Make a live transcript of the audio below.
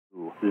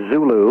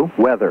Zulu,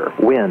 weather,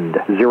 wind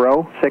 060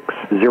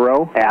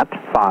 at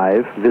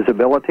 5,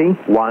 visibility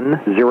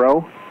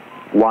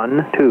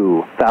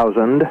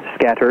 1012,000,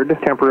 scattered,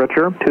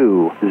 temperature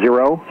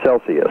 20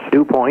 Celsius,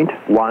 dew point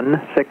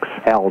 16,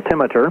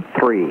 altimeter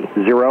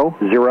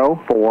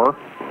 3004.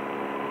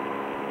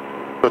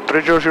 So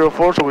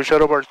 3004, so we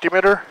set up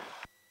altimeter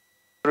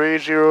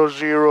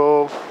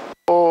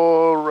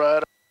 3004,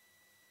 right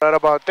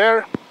about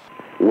there.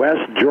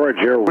 West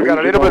Georgia, we got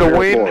a little bit of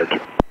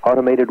wind.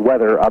 Automated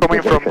weather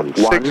coming from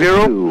 60. 60,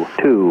 so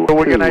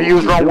we're going to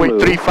use runway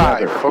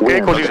 35, okay,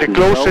 because it's the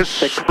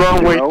closest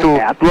runway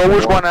to, we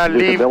always want to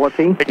leave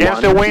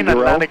against the wind and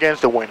land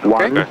against the wind,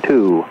 okay?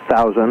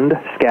 12,000,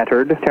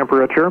 scattered,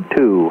 temperature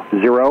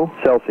 20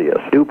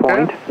 Celsius, dew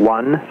point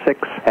 16,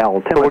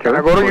 altimeter. So we're going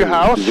to go to your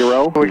house,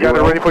 we got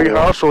it ready for your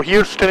house, so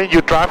here's telling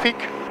you traffic,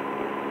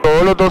 so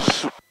all of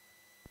those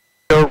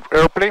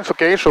airplanes,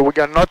 okay, so we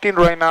got nothing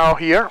right now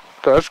here,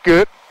 so that's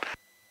good.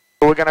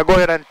 So we're going to go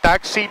ahead and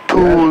taxi to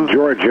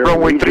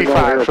runway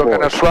 35. So I'm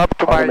going to swap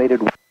to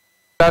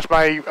that's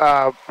my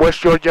West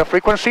Georgia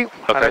frequency. Okay.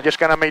 And I'm just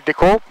going to make the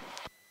call.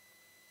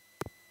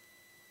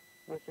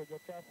 West Georgia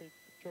traffic,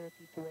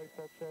 Cherokee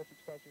 2844,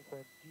 6,000 from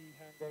G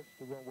hangars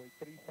to runway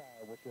 35,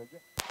 West Georgia.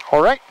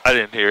 All right. I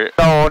didn't hear it.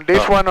 So on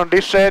this one, on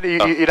this set,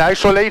 it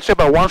isolates it,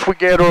 but once we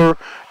get our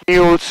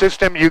new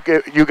system, you're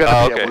going to be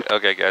able to.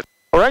 Okay, guys.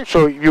 All right,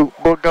 so you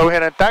go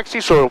ahead and taxi.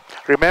 So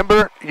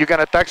remember, you're going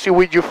to taxi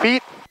with your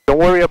feet. Don't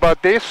worry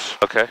about this.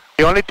 Okay.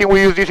 The only thing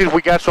we use this is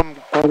we got some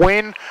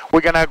wind.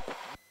 We're gonna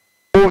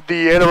move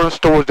the ailerons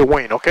towards the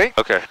wind, okay?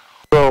 Okay.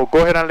 So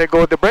go ahead and let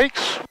go of the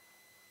brakes.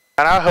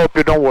 And I'll help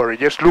you, don't worry.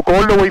 Just look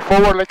all the way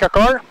forward like a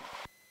car.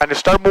 And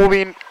start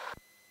moving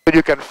so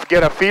you can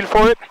get a feel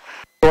for it.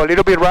 Go a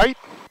little bit right.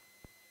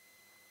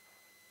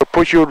 So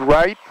push you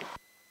right.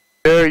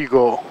 There you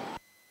go. A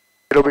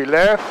little bit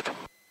left.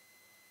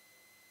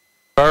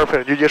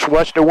 Perfect. You just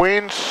watch the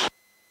winds.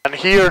 And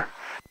here,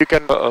 you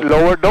can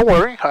lower, don't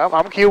worry,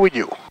 I'm here with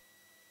you.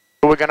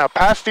 So we're going to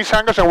pass these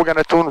hangars and we're going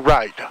to turn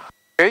right,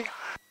 okay?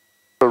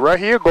 So right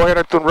here, go ahead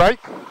and turn right.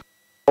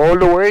 All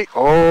the way,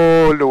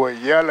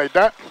 yeah, like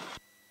that.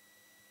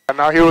 And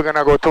now here we're going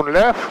to go turn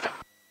left.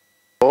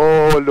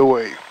 All the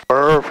way,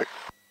 perfect.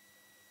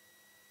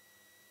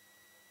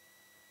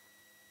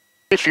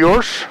 It's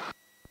yours.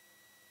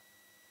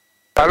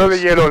 Follow the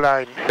yellow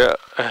line. Yeah.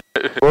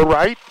 Go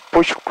right,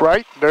 push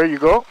right, there you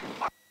go.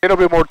 A little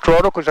bit more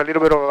throttle because a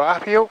little bit of a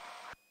uphill.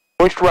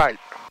 Push right,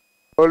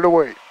 all the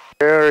way.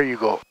 There you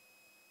go.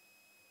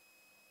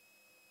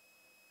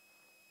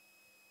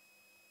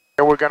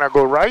 And we're gonna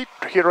go right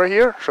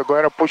here. So go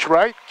ahead and push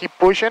right. Keep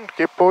pushing.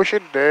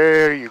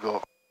 There you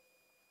go.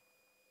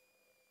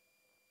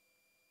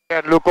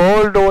 And look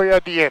all the way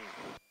at the end.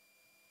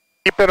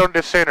 Keep it on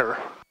the center.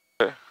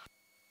 Okay.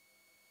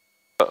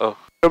 To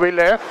be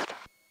left.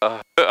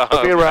 To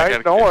be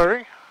right. Don't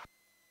worry.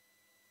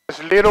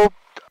 Just little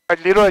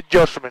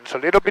adjustments. A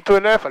little bit to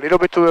the left. A little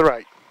bit to the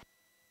right.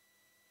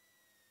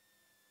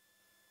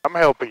 I'm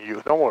helping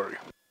you, don't worry.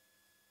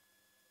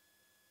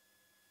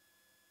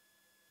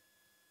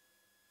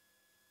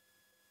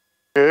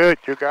 Good,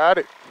 you got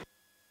it.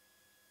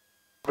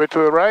 A bit to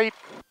the right.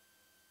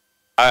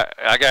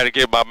 I got to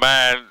get my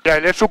mind. Yeah,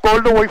 let's look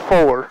all the way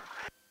forward.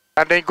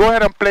 And then go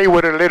ahead and play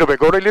with it a little bit.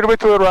 Go a little bit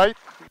to the right.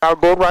 Now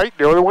go right,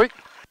 the other way.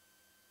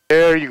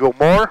 There you go,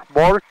 more,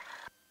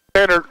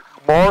 center,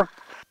 more.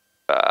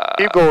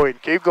 Keep going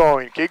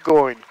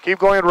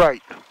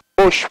right.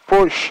 Push.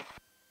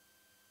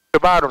 The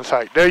bottom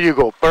side. There you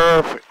go.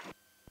 Perfect.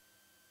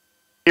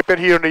 Keep it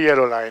here in the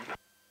yellow line.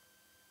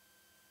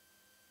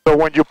 So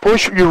when you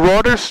push your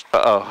rotors,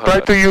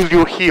 try to use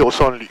your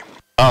heels only.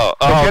 So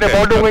get them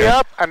all the way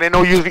up and then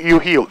use your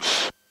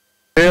heels.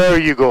 There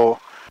you go.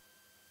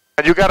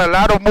 And you got a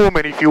lot of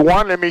movement. If you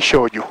want, let me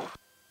show you.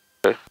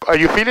 Okay. Are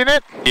you feeling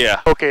it? Yeah.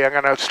 Okay, I'm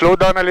going to slow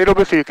down a little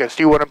bit so you can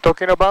see what I'm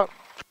talking about.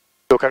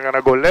 Look, I'm going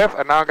to go left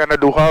and now I'm going to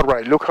do hard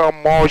right. Look how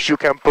much you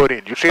can put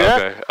in. You see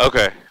that?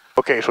 Okay.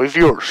 Okay, so it's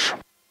yours.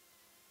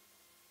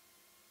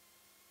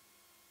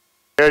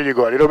 There you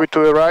go, a little bit to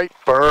the right,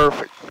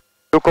 perfect.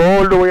 Look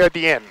all the way at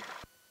the end.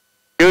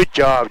 Good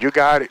job, you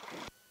got it.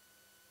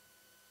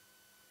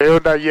 Stay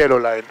on that yellow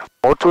line,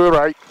 more to the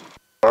right,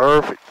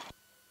 perfect.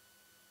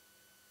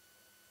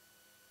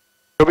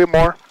 A little bit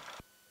more.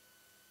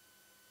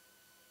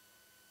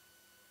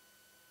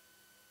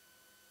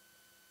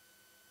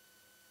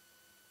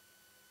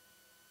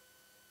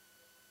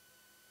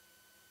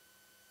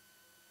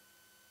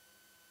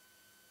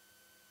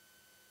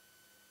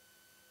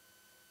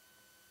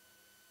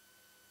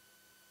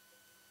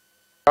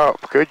 Oh,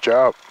 good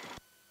job.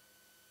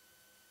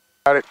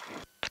 Got it.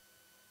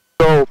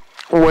 So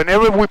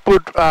whenever we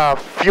put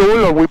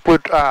fuel or we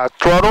put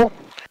throttle,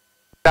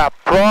 that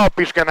prop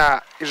is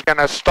gonna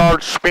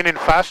start spinning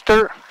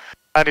faster,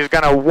 and it's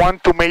gonna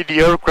want to make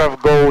the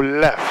aircraft go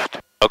left.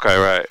 Okay,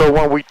 right. So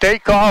when we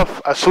take off,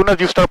 as soon as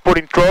you start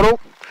putting throttle,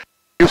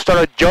 you start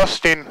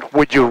adjusting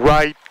with your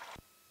right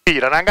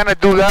feet, and I'm gonna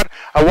do that.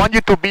 I want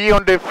you to be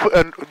on the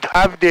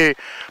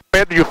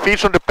have your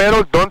feet on the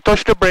pedal. Don't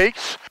touch the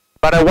brakes.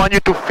 but I want you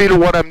to feel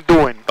what I'm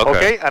doing,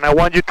 okay? And I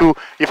want you to,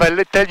 if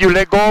I tell you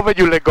let go of it,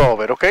 you let go of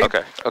it, okay?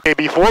 Okay,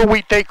 before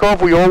we take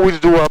off, we always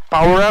do a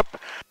power up,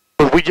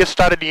 because we just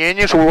started the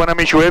engine, so we want to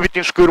make sure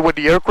everything's good with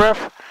the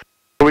aircraft.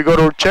 So we go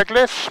to our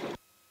checklist.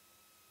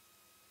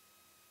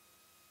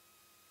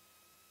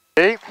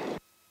 Okay,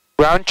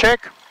 ground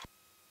check.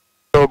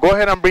 So go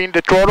ahead and bring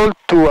the throttle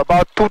to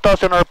about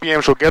 2,000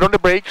 RPM, so get on the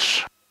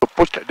brakes, so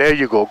push, there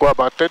you go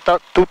about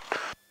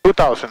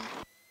 2,000.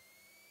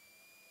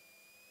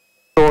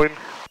 Going.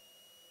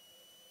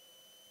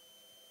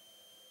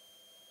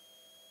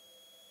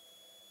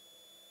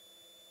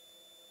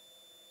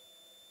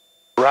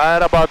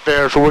 Right about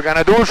there. So we're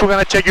gonna do is we're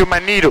gonna check your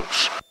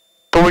magnetos.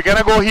 So we're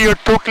gonna go here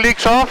 2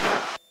 clicks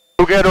off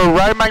to get our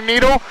right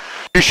magneto.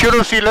 You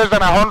shouldn't see less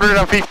than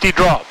 150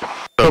 drop.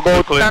 So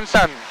go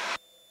tan.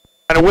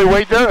 And we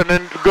wait there and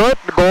then good.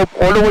 Go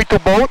all the way to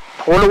both,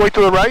 all the way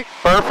to the right.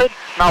 Perfect.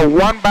 Now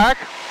 1 back.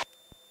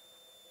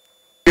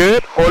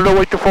 Good. All the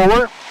way to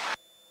forward.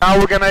 Now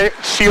we're gonna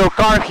see your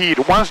carb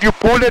heat. Once you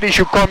pull it, it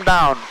should come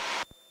down.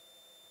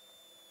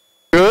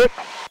 Good.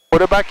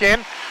 Put it back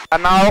in.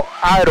 And now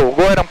idle.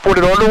 Go ahead and put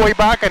it all the way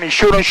back and it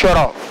shouldn't shut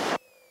off.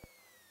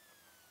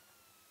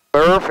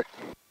 Perfect.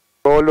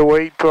 All the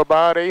way to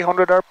about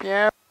 800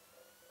 RPM.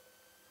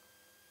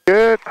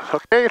 Good.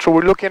 Okay, so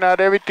we're looking at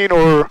everything.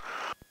 Or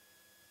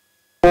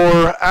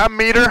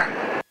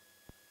ammeter.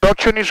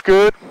 Production is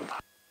good.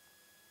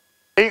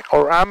 Okay,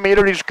 our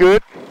ammeter is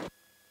good.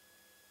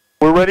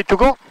 We're ready to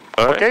go.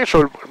 Okay,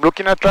 so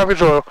looking at traffic,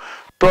 so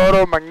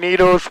throttle,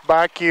 magnetos,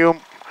 vacuum,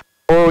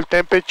 oil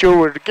temperature,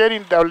 we're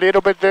getting a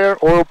little bit there.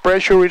 Oil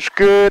pressure is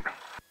good.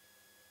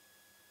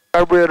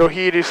 Carburetor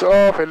heat is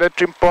off.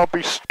 Electric pump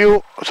is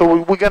still,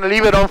 so we're gonna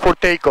leave it on for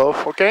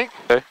takeoff, okay?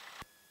 Okay.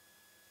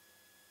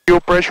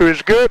 Fuel pressure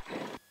is good.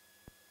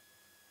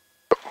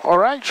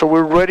 Alright, so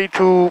we're ready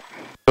to...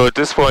 So at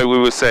this point we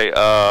would say,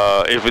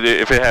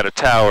 if it had a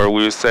tower,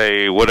 we would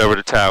say whatever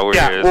the tower is.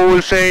 Yeah, we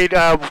will say,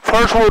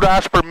 first we would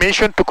ask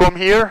permission to come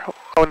here.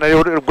 On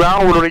the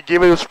ground, we'll already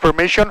give us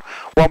permission.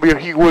 When we're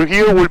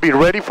here, we'll be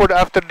ready for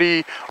after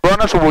the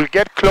runner, so we'll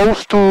get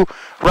close to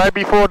right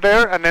before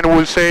there, and then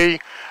we'll say,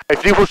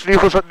 if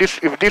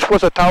this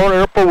was a tower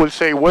airport, we'll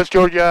say West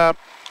Georgia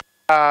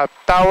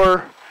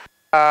Tower,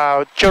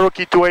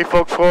 Cherokee 2A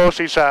Fox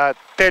is a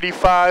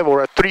 35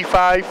 or a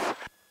 35,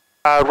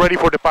 ready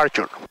for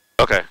departure.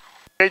 Okay.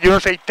 You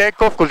don't say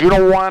takeoff because you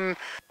don't want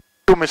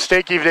to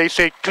mistake if they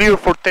say clear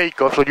for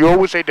takeoff, so you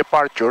always say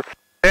departure.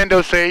 Then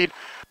they'll say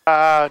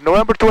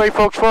November 2A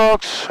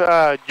Fox,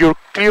 you're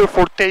clear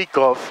for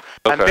takeoff,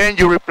 and then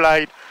you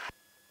replied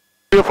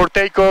clear for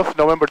takeoff,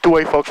 November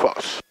 2A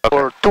Fox,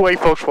 or 2A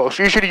Fox.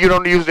 Usually you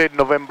don't use the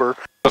November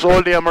because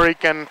all the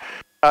American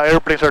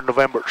airplanes are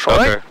Novembers,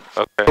 alright?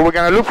 So we're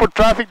gonna look for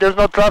traffic. There's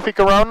no traffic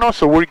around us,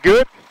 so we're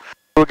good.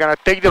 We're gonna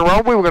take the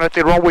runway. We're gonna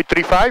take runway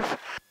 35.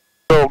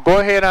 So go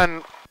ahead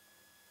and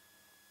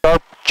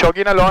start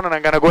chugging along, and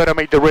I'm gonna go ahead and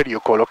make the radio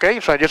call, okay?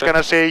 So I'm just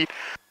gonna say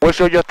West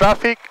Georgia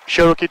traffic,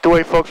 Cherokee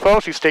 2A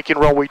Fox is taking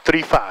runway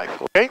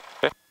 35, okay?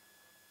 West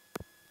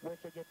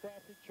Georgia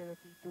traffic,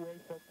 Cherokee 2A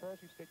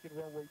Fox is taking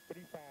runway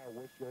 35,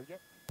 West Georgia.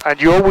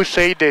 And you always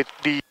say that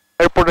the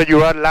airport that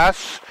you're at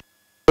last,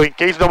 so in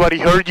case nobody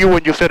heard you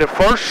when you said it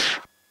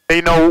first,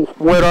 they know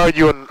where are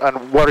you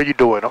and what are you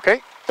doing,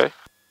 okay?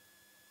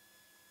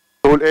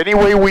 So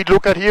anyway we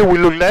look at here, we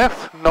look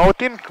left,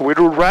 nothing. We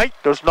look right,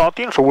 there's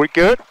nothing, so we're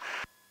good.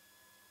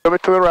 Come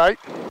to the right.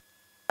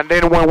 And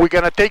then when we're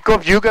gonna take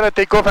off, you're gonna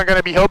take off, I'm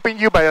gonna be helping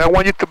you, but I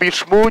want you to be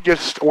smooth.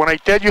 Just when I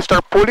tell you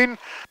start pulling,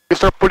 you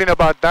start pulling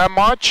about that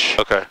much.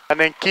 Okay.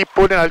 And then keep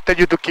pulling, I'll tell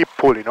you to keep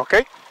pulling,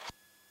 okay?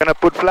 Gonna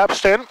put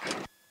flaps 10.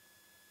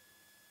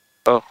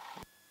 Oh.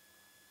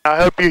 I'll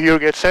help you here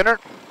get centered.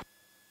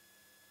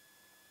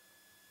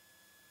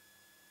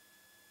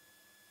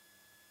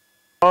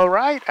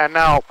 Alright, and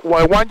now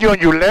I want you on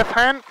your left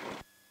hand.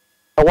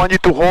 I want you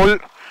to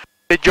hold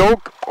the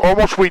yoke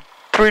almost with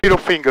 3 little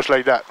fingers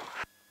like that.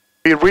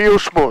 Be real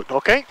smooth,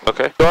 okay?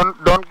 Okay.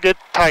 Don't get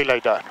tight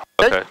like that.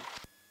 Okay.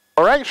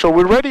 Alright, so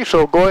we're ready,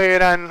 so go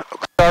ahead and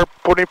start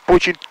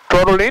pushing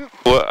throttle in.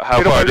 What,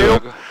 how far do I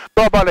go?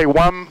 Go about like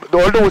 1, the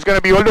order was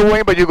gonna be all the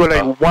way, but you go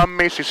like 1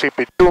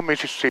 Mississippi, 2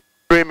 Mississippi,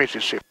 3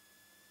 Mississippi.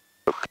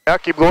 Okay,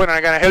 keep going, and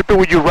I'm gonna help you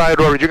with your right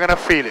order, you're gonna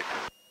feel it.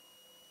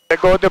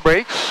 Let go of the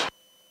brakes.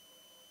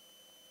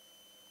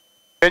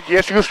 And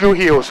just use your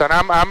heels, and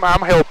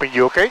I'm helping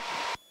you, okay?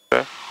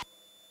 Okay.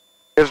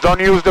 Just don't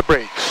use the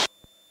brakes.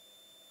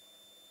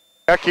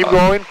 Yeah, keep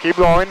going, keep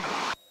going,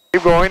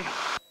 keep going.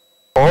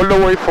 All the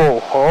way full,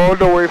 all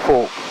the way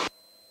full.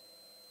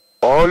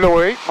 All the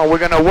way, and we're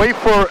gonna wait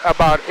for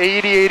about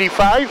 80,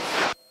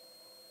 85.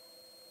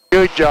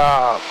 Good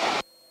job.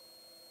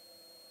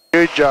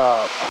 Good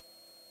job.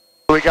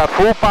 We got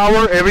full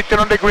power, everything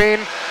on the green.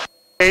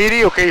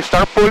 80, okay,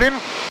 start pulling.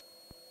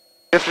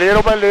 Just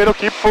little by little,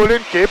 keep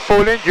pulling,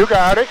 you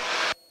got it.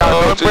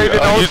 Don't break the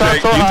nose down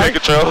so high. You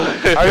take control.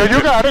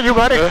 You got it, you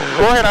got it.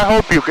 Go ahead, I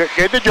help you.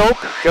 Get the joke,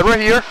 get right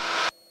here.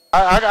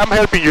 I'm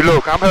helping you,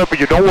 look, I'm helping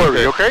you, don't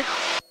worry, okay?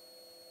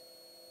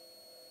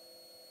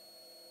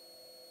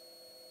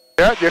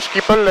 Yeah, just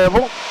keep it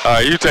level.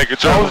 Alright, you take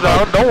control. Nose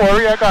down. Don't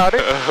worry, I got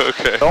it.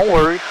 Okay. Don't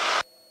worry.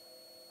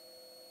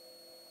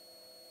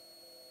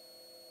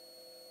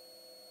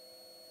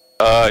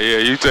 Yeah,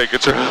 you take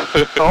control.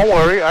 Don't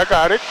worry, I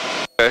got it.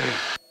 Okay.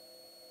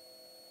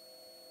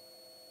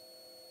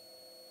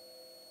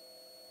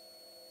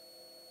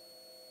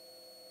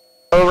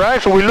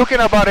 Alright, so we're looking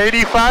about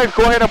 85.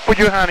 Go ahead and put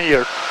your hand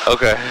here.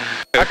 Okay.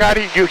 I got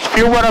it. You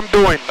feel what I'm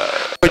doing.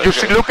 But you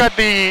see, look at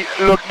the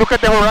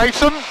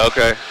horizon.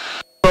 Okay.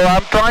 So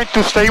I'm trying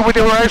to stay with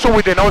the horizon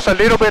with the nose a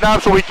little bit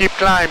up so we keep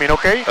climbing,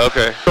 okay?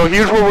 Okay. So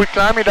here's where we're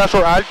climbing, that's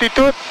our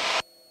altitude.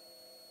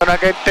 And I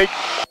can take,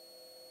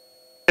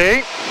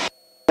 okay?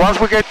 Once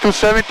we get to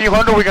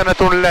 1700, we're gonna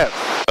turn left.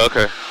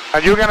 Okay.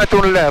 And you're gonna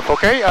turn left,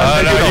 okay?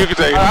 No, you can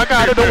take it. I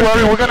got it, don't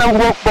worry, we're gonna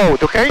walk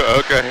both, okay?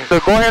 Okay. So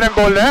go ahead and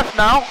go left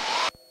now.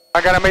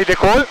 I gotta make the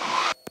call.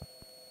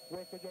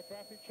 West of your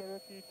traffic,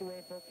 Cherokee to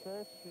Airport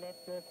first, left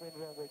crosswind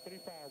runway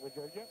 35 with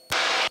Georgia.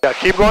 Yeah,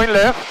 keep going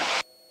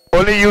left.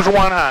 Only use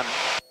one hand.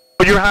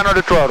 Put your hand on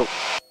the throttle.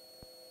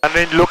 And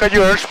then look at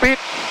your airspeed.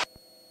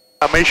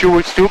 And make sure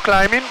we're still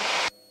climbing.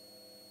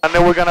 And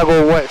then we're gonna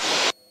go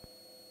west.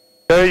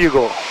 There you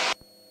go.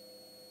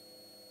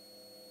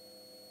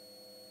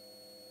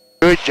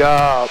 Good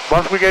job.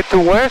 Once we get to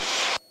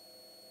west,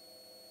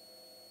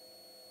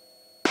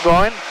 keep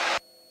going.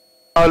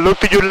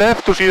 Look to your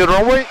left to see the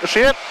runway.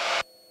 See it?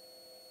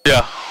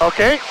 Yeah.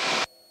 Okay.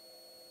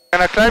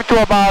 And I climb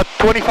to about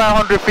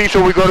 2,500 feet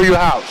so we go to your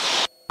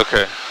house.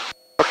 Okay.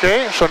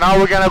 Okay, so now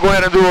we're gonna go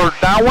ahead and do our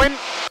downwind.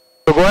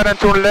 So go ahead and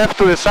turn left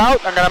to the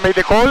south. I'm gonna make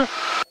the call. West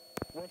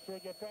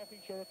Georgia traffic,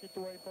 Cherokee to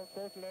Airport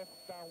first, left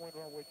downwind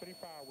runway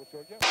 35 with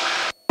Georgia.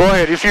 Go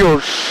ahead, it's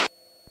yours.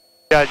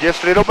 Yeah,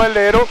 just little by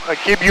little.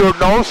 Keep your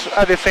nose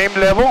at the same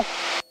level.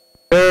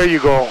 There you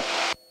go.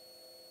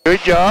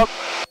 Good job.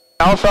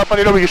 Now up a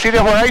little bit. You see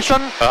the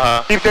horizon?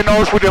 Uh-huh. Keep the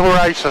nose with the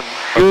horizon.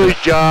 Good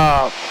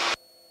job.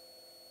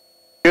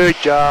 Good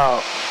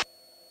job.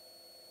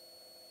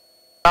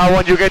 Now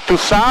when you get to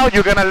south,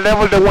 you're gonna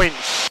level the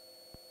wings.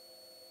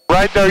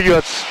 Right there,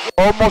 you're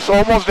almost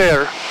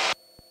there.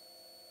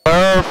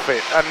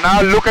 Perfect. And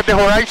now look at the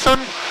horizon.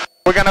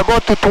 We're gonna go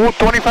to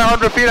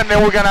 2,500 feet, and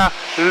then we're gonna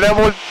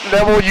level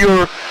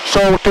your.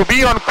 So to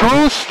be on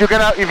cruise, you're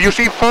gonna, if you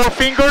see 4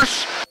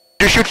 fingers,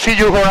 you should see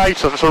your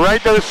horizon. So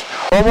right there's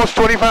almost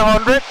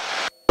 2,500.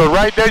 So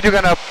right there, you're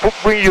gonna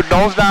bring your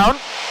nose down.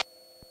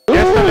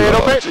 Just a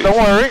little bit. Geez. Don't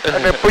worry.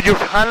 And then put your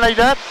hand like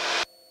that,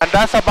 and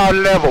that's about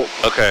level.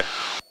 Okay.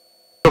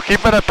 So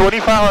keep it at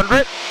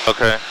 2,500.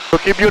 Okay. So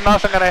keep your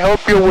nose. I'm gonna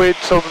help you with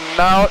some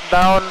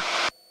down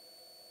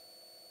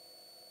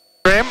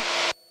trim.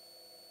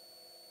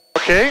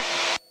 Okay.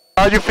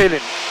 How are you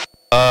feeling?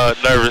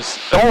 Nervous.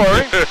 Don't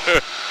worry.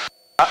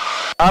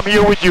 I'm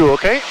here with you.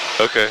 Okay.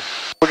 Okay.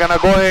 We're gonna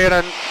go ahead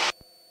and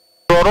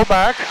throttle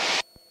back.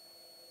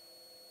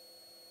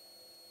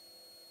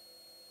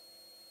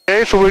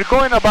 Okay, so we're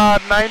going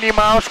about 90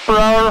 miles per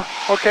hour.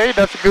 Okay,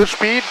 that's a good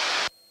speed.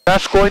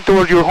 That's going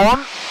towards your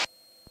home.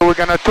 So we're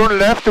gonna turn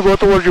left to go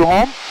towards your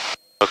home.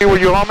 Okay. See where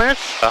your home is?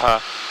 Uh-huh.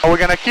 And we're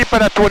gonna keep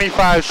it at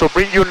 25. So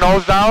bring your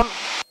nose down.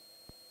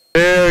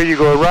 There you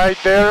go, right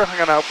there. I'm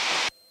gonna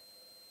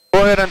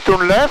go ahead and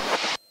turn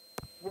left.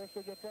 West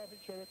of your traffic,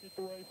 Cherokee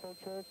to Airport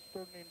first,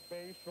 turning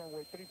base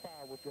runway 35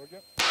 with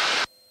Georgia.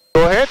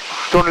 Go ahead,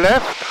 turn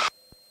left.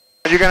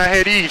 And you're gonna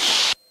head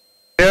east.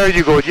 There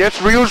you go, just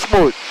real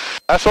smooth.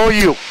 That's all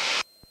you.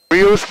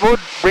 Real smooth,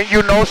 bring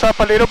your nose up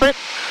a little bit.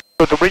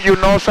 So to bring your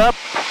nose up,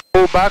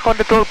 pull back on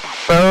the turn.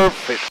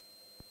 Perfect.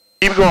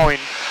 Keep going.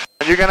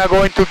 And you're gonna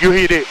go into you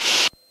hit it.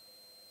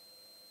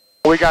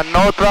 We got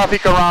no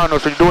traffic around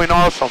us, so you're doing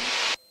awesome.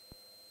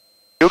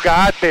 You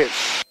got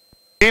this.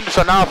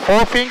 So now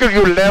 4 fingers,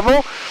 you're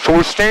level, so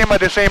we're staying at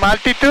the same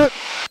altitude,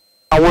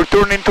 and we're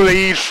turning to the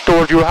east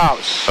towards your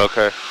house.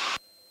 Okay.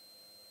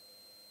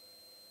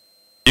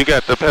 You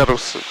got the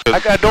pedals.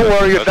 Don't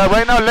worry, Okay.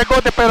 right now let go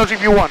of the pedals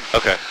if you want.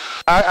 Okay.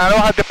 I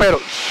don't have the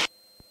pedals.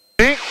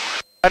 See?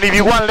 And if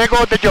you want, let go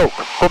of the yoke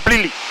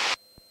completely.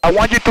 I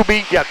want you to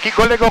be,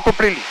 go let go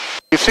completely.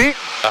 You see?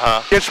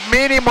 Uh-huh. Just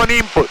minimum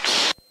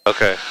inputs.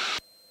 Okay.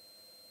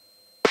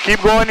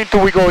 Keep going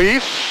until we go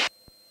east.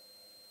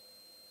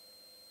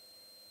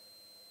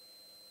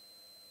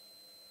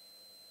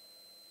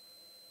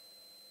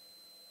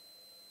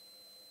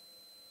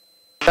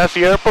 That's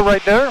the airport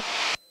right there.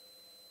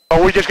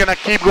 But we're just gonna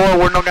keep going,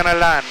 we're not gonna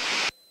land.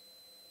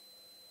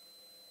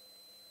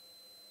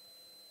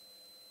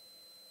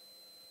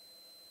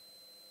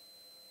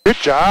 Good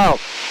job.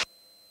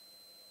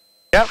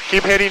 Yep,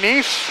 keep heading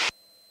east.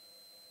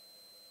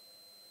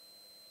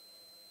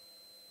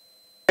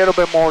 A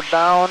little bit more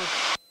down.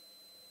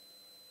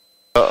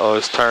 Uh-oh,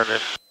 it's turning.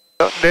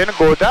 Then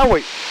go that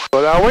way.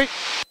 Go that way.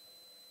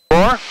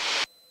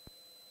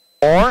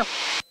 More.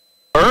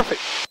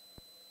 Perfect.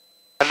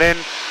 And then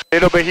a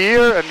little bit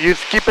here, and you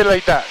just keep it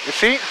like that. You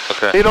see?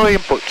 Okay. Little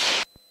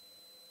inputs.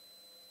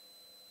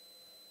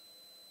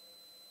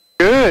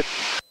 Good.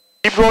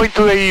 Keep going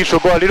to the east, so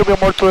go a little bit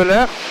more to the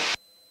left.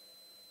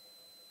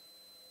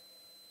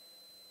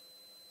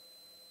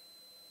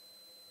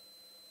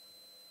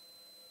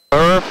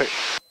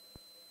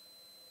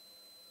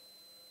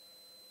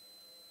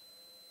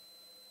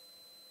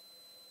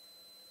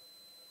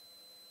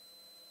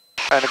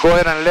 And go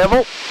ahead and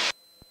level.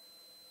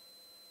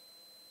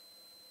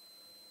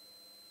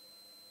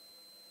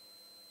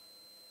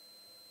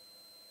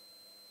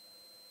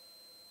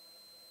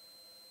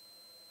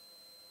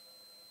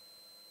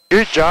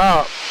 Good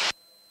job.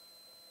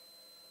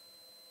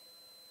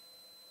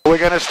 We're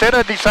going to stay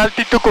at this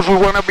altitude because we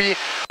want to be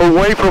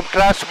away from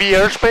Class B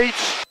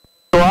airspace.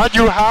 So at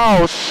your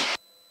house,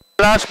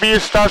 Class B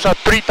starts at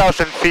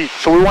 3,000 feet.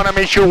 So we want to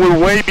make sure we're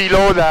way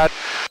below that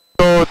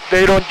so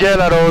they don't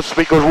yell at us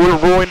because we'll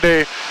ruin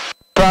the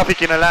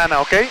traffic in Atlanta,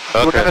 okay?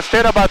 We're going to stay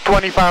at about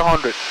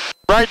 2,500.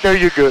 Right there,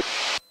 you're good.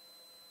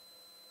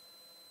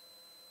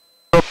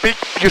 So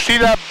you see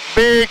that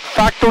big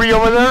factory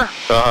over there?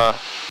 Uh-huh.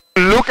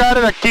 Look at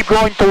it and keep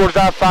going towards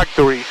that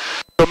factory.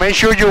 So make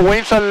sure your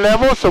wings are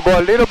level, so go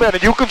a little bit,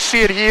 and you can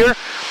see it here,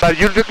 but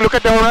you look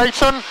at the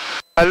horizon,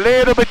 a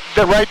little bit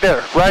right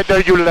there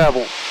you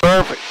level.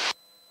 Perfect.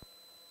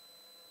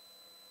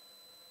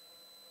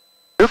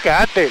 Look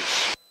at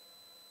this.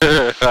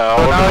 So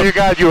now you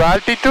got your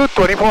altitude,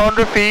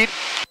 2,400 feet,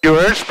 your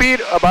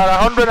airspeed, about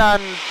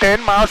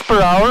 110 miles per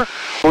hour.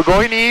 We're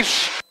going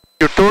east,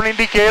 your turn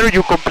indicator,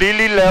 you're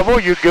completely level,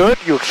 you're good,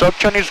 your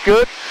suction is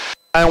good.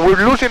 And we're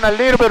losing a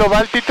little bit of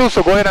altitude,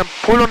 so go ahead and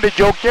pull on the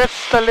yoke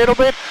just a little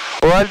bit,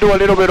 or I'll do a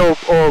little bit of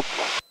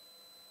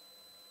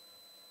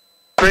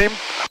trim.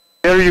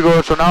 There you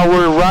go. So now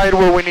we're right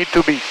where we need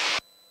to be,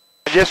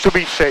 just to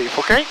be safe,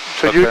 okay?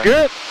 So you're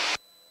good.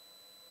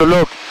 So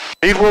look,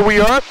 here's where we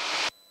are.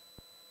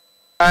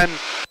 And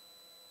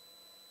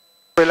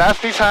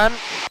relax this hand,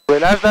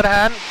 relax that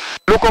hand.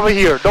 Look over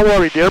here. Don't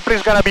worry, the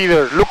airplane's gonna be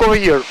there. Look over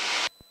here.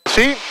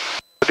 See?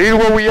 This is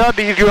where we are.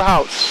 This is your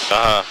house.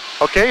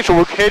 Uh-huh. Okay, so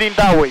we're heading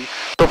that way.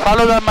 So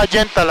follow that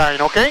magenta line,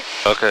 okay?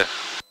 Okay.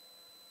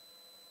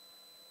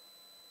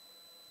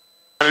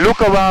 And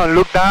look around,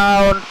 look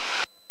down,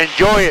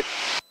 enjoy it.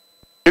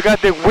 You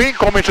got the wind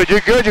coming, so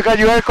you're good. You got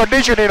your air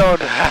conditioning on.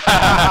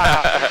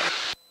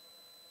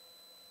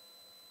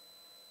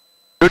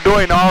 You're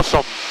doing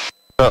awesome.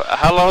 So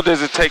how long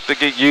does it take to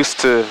get used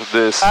to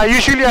this?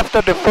 Usually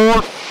after the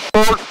fourth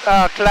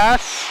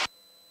class.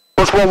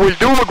 Because what we'll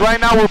do right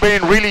now, we're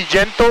being really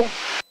gentle.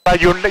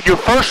 Your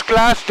first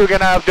class, they're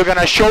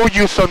gonna show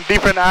you some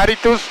different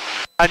attitudes,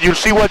 and you'll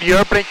see what the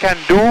airplane can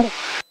do,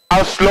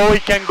 how slow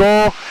it can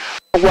go,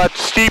 what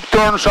steep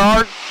turns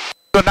are.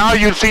 So now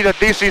you'll see that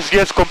this is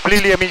just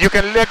completely. I mean, you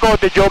can let go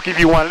of the yoke if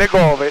you want, let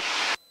go of it,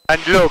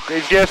 and look,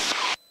 it's just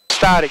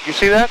static. You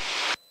see that?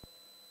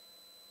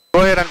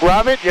 Go ahead and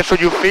grab it, just so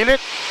you feel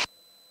it.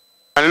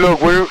 And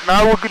look,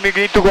 now we're going to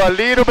need to go a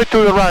little bit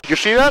to the right. You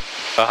see that?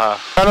 Uh-huh.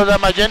 Follow the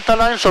magenta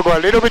line, so go a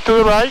little bit to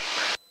the right.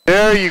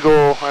 There you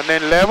go, and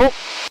then level.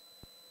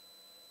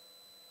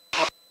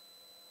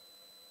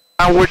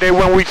 And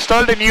when we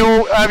start the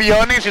new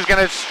avionics, it's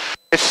going to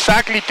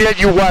exactly tell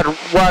you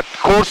what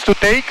course to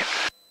take.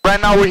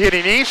 Right now we're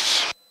heading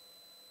east.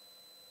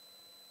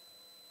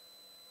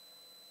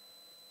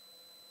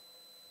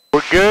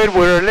 We're good,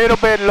 we're a little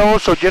bit low,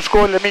 so just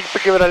go, let me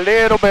give it a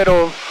little bit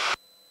of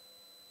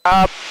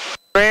up,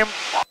 trim.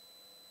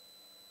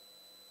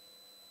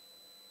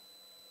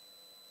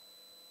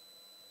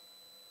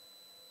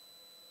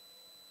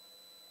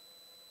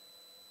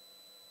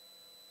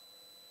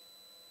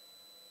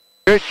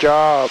 Good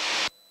job.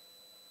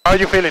 How are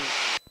you feeling?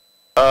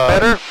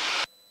 Better?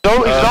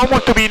 No, it's normal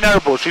to be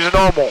nervous. It's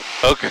normal.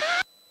 Okay.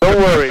 Don't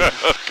worry.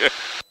 Okay.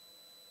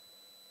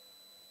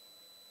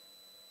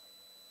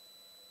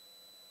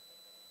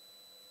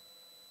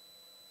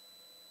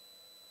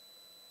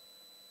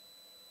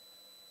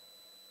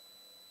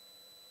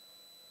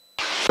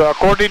 So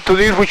according to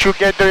this, we should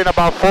get there in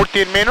about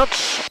 14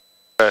 minutes.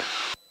 Okay.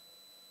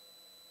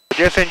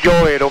 Just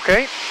enjoy it,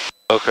 okay?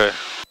 Okay.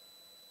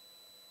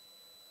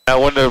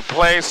 Now when the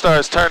plane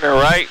starts turning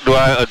right, do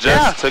I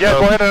adjust to go? go?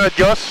 Go ahead and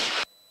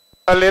adjust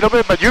a little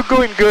bit, but you're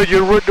going good.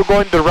 You're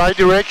going the right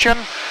direction.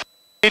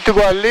 You need to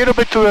go a little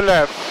bit to the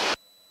left.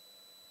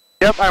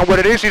 Yep, and what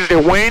it is the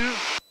wind.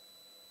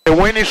 The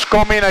wind is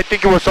coming, I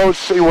think it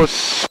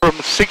was from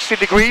 60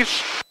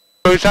 degrees.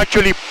 So it's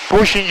actually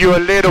pushing you a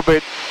little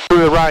bit to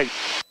the right.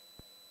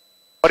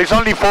 But it's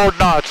only 4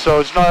 knots, so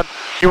it's not,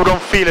 you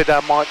don't feel it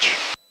that much.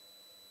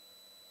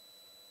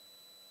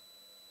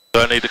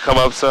 Do I need to come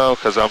up some?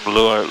 Because I'm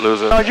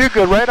losing. No, you're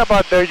good. Right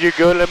about there, you're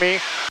good. Let me,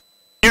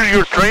 here's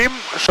your trim.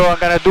 So I'm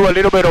going to do a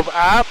little bit of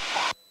up.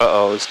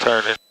 Uh-oh, it's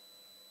turning.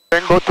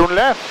 Then go turn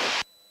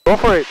left. Go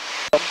for it.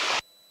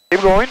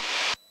 Keep going.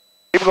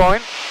 Keep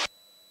going.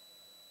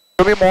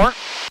 A little bit more.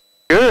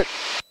 Good.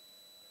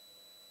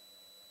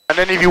 And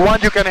then if you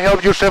want, you can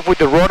help yourself with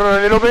the rotor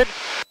a little bit.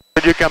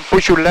 So you can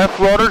push your left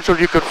rotor so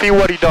you can feel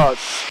what it does.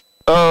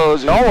 Oh,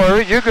 don't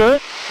worry, you're good.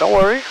 Don't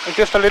worry. It's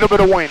just a little bit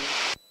of wind.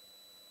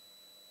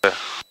 Yeah.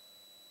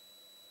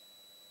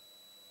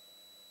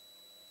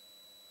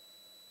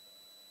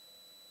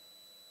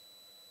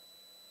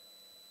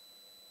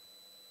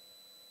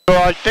 So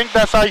I think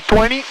that's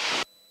I-20.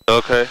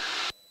 Okay.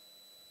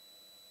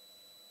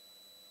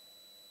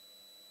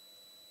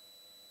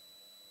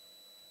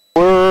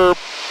 We're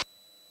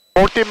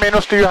 14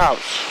 minutes to your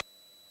house.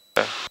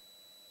 Okay.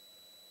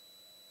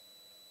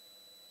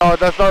 Oh,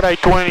 that's not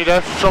I-20,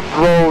 that's some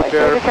road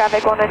there.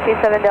 Traffic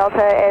 1027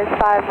 Delta is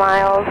 5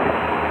 miles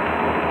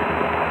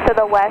to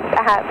the west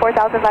at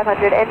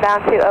 4,500,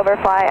 inbound to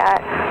overfly at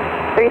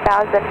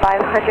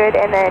 3,500,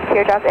 and then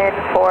teardrop in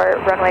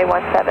for runway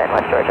 17,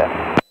 West Georgia.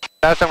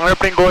 That's an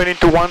airplane going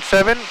into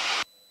 17,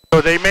 so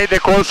they made the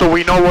call so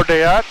we know where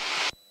they are.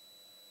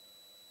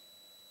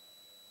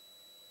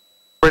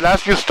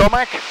 Relax your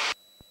stomach.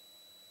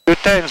 You're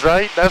tense,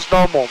 right? That's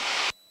normal.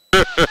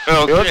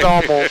 Okay. You're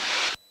normal.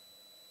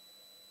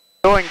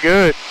 Doing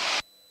good.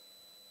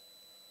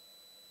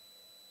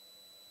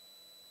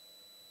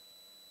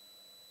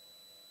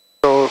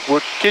 So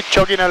we'll keep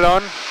chugging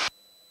along.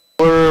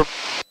 We're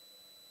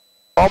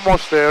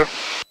almost there.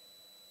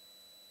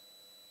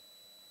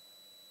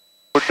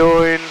 We're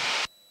doing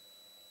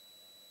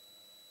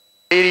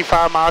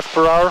 85 miles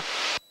per hour.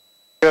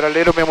 Got a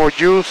little bit more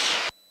juice.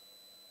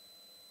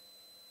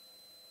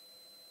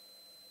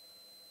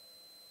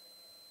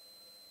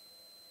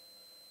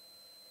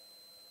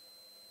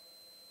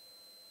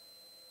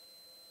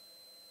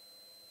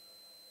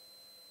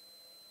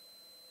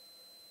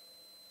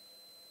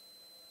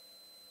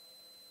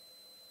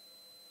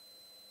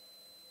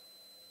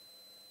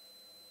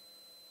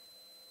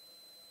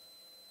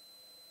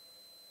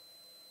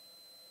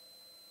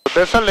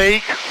 There's a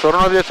lake, so I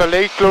don't know if there's a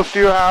lake close to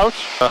your house.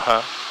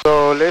 Uh-huh.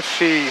 So let's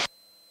see.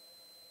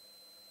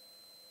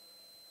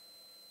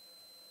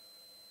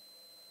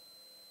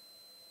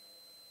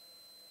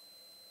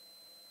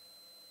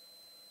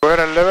 We're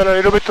gonna level a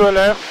little bit to the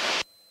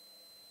left.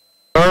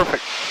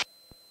 Perfect.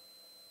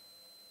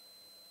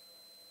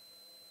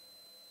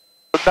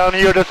 Look down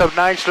here, there's a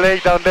nice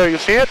lake down there, you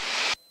see it?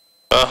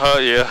 Uh-huh,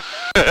 yeah.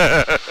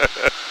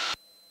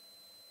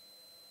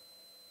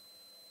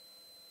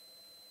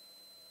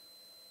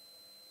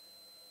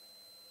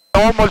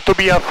 Normal to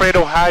be afraid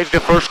of heights the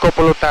first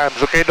couple of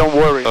times, okay? Don't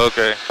worry.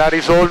 Okay. That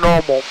is all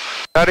normal.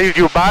 That is,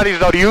 your body's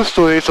not used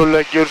to it, so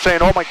like you're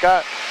saying, oh my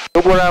God,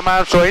 look where I'm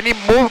at. So any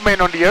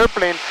movement on the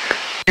airplane,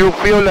 you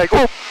feel like,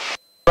 oh,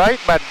 right?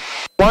 But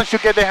once you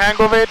get the hang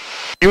of it,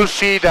 you'll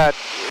see that.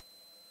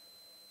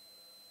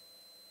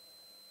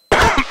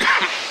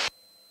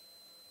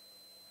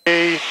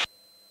 Okay.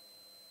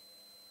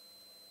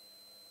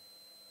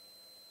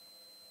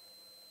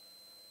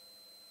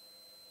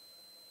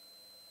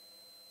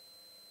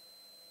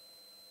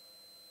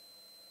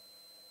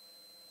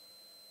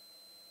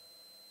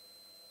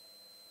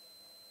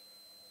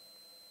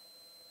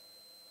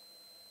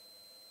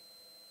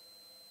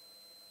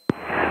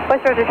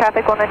 West Georgia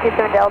traffic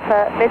 1927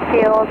 Delta,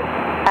 midfield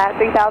at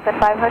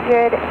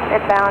 3,500,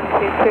 inbound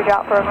to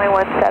teardrop for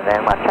runway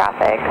 17, left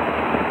traffic,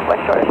 West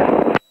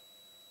Georgia.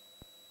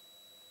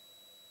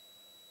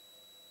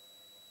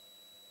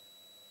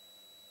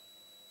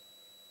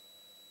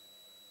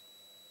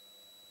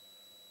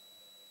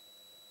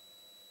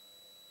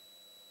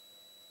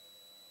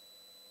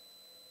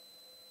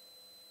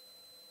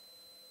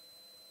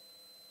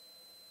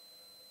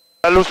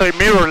 That looks like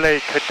Mirror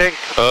Lake, I think.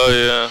 Oh,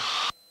 yeah.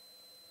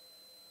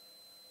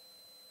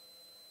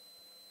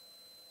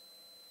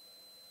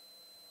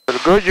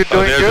 Good, you're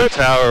doing there's good. a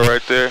tower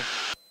right there.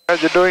 Yeah,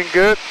 you're doing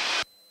good.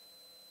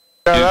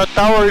 Yeah, that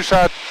tower is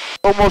at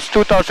almost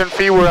 2,000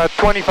 feet. We're at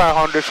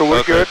 2,500, so we're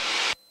Okay. good.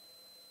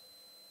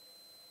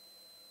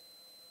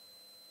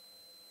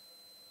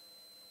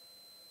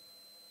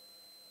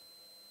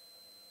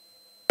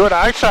 Good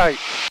eyesight.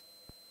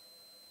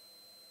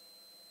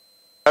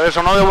 There's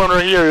another one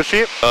right here, you see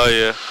it? Oh,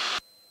 yeah.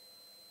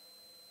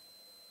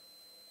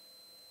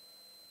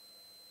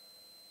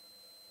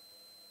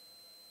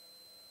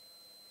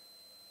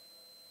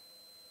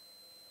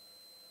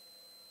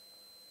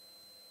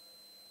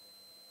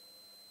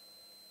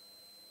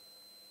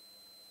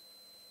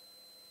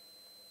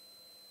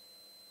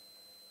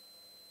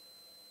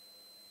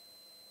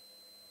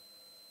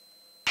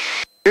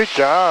 Good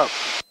job.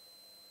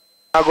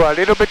 I'll go a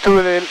little bit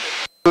to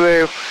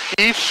the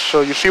east,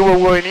 so you see where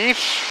we're going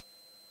east?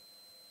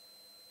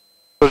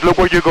 Just look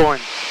where you're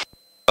going.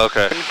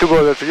 Okay. You need to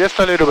go there, so just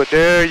a little bit.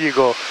 There you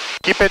go.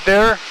 Keep it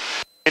there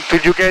until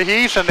you get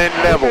east and then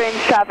level. Range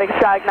traffic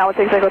strike now with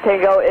 6 Echo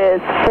Tango is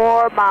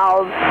 4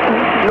 miles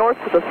north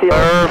of the field.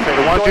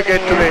 Perfect. Once you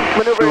get to the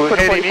maneuvering for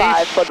heading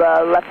 25 east. for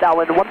the left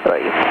downwind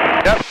 130.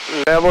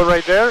 Yep, level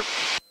right there.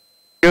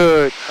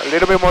 Good. A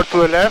little bit more to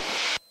the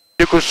left.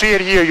 You can see it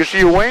here. You see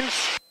your wings?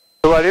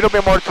 So a little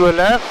bit more to the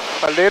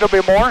left. A little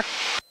bit more.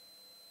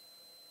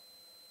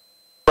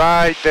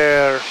 Right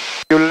there.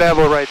 You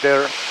level right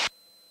there.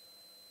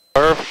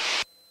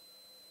 Perfect.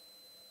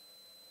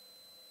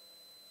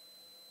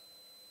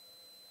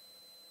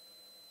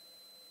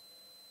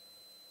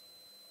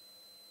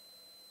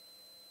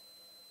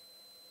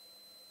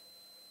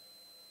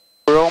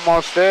 We're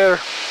almost there.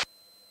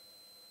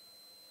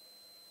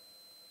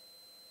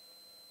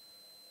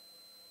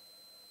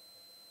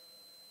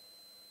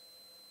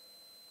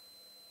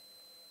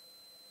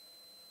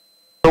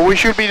 So we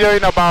should be there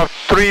in about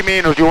 3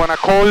 minutes. You wanna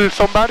call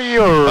somebody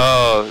or?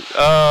 Oh,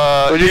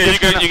 you yeah,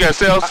 just you got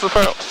cell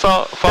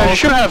phone? Yeah, you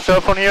should have cell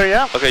phone here,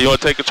 yeah. Okay, you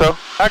want to take control?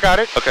 I got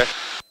it. Okay.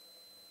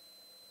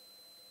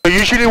 So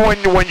usually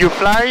when you're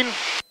flying,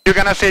 you're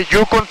gonna say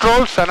your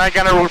controls and I'm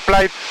gonna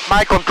reply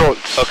my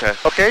controls. Okay.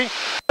 Okay?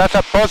 That's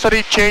a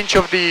positive change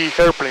of the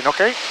airplane,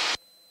 okay?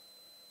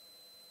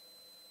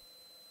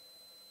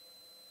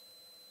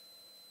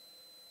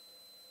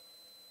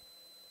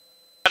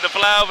 To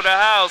fly over the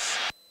house.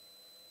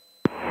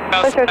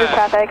 West Georgia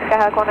traffic,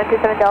 Skyhawk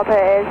 1127 Delta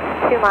is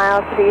 2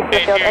 miles to the east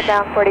of field,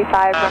 inbound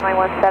 45,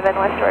 runway 17,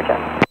 West Georgia.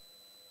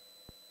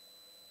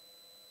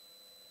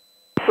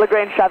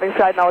 LaGrange traffic,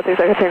 Sky now 6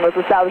 Tango was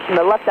established in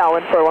the left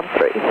downwind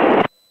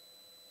 413.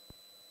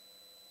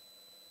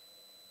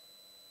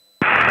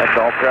 That's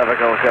all traffic,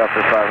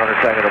 helicopter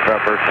 500 Tango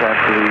November, 10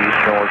 to the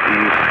east,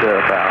 northeast,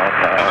 bound.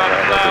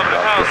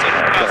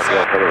 Center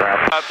field for the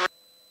ramp.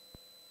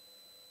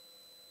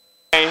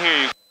 Can't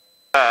hear you.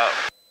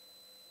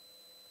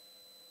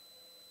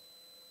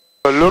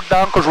 So look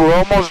down because we're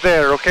almost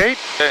there, okay?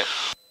 Okay.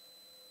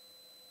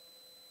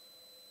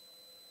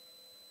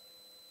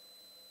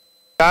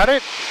 Got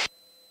it?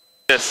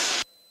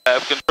 Yes.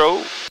 Have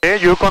control.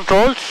 Okay, your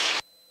controls.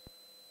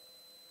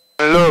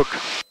 Look,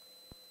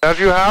 that's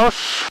your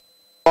house.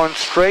 Going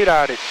straight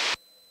at it.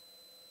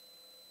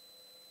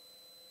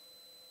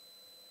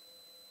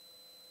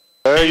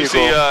 There you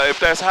see go. if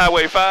that's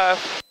Highway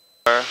 5?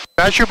 Or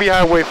That should be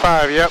Highway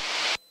 5, yep.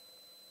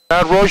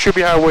 That road should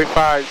be Highway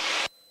 5.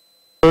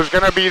 So it's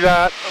gonna be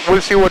that. We'll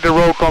see what the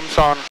road comes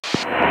on.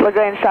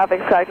 LaGrange traffic,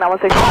 Sky now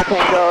 6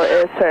 Tango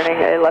is turning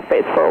a left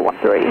base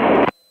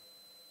 413.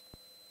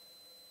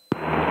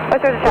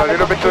 West Georgia A traffic,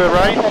 little bit to the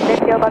right.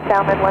 Field left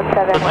downwind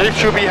 17, This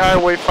should be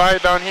Highway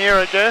 5 down here,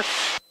 I guess.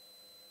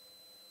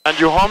 And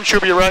your home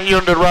should be right here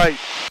on the right.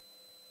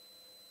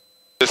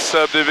 the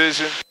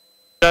subdivision?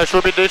 That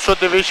should be this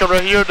subdivision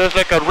right here. There's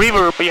like a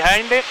river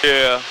behind it.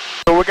 Yeah.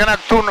 So we're gonna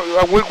turn,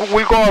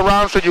 we'll go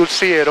around so you'll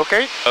see it,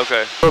 okay?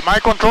 Okay. So my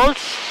controls,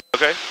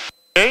 Okay.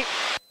 okay?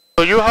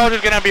 So your house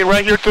is gonna be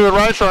right here to the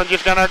right, so I'm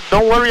just gonna,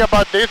 don't worry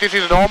about this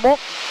is normal.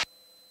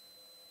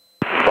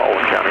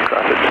 Baldwin County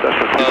traffic,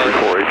 Cessna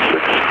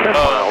 23486, 10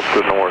 miles to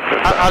the north.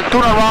 I'll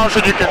turn around so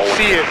you can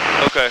see it.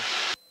 Okay.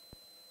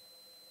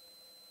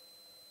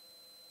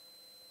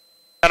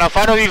 And I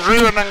follow this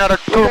river and I'm gonna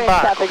turn LaGrange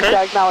back, traffic, okay?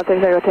 Sky now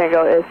 6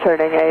 Tango is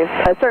turning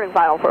turning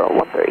final for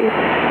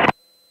 13.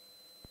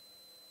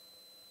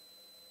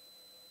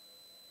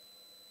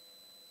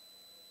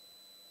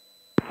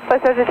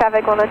 West Georgia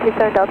traffic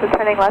 1127 Delta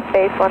turning left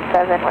base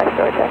 17, West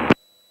Georgia.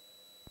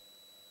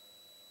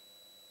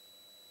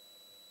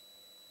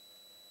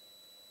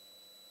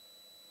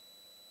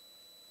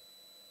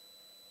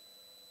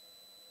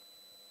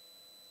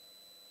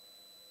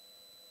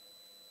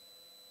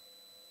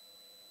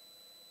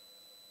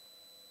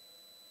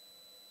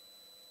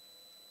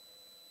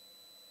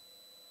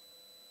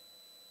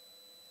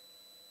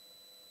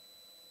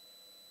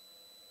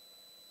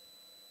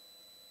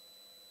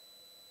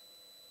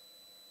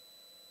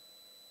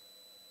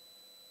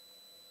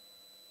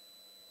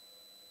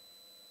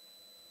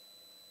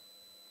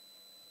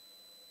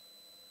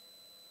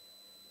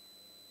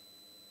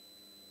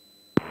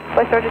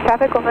 West Georgia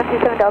traffic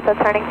 1127 Delta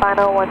turning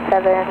final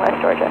 17,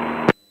 West Georgia.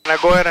 Can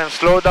I go ahead and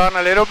slow down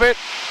a little bit?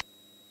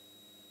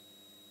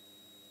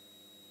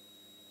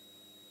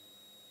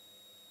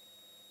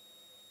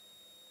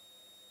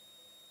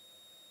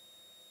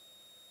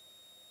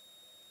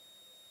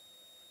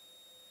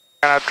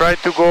 And I try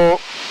to go,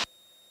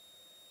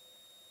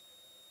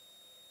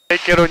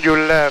 take it on your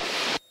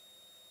left.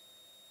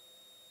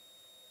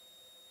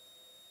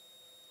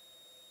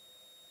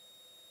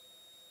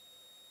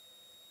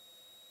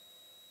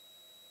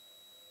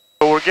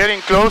 So we're getting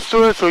close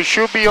to it, so it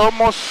should be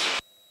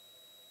almost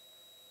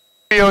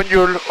be on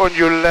your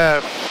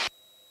left.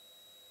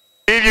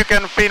 See if you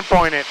can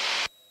pinpoint it.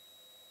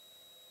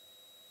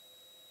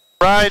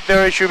 Right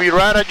there, it should be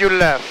right at your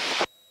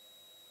left.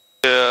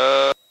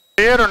 Yeah.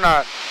 See it or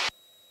not?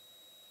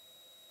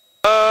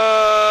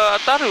 I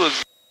thought it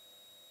was.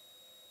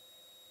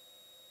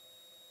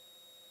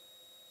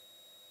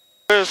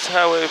 Where's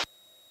Highway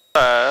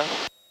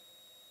 5?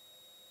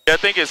 Yeah, I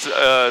think it's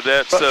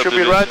that But should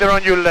be right there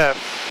on your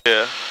left.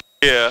 Yeah.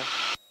 Yeah.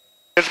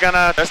 It's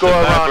gonna That's go the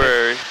around it.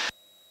 library. It's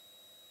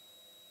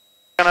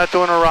gonna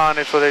turn around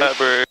it so they.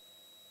 Library.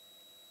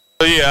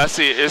 So yeah, I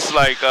see it. It's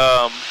like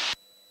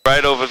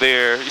right over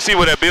there. You see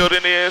where that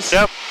building is?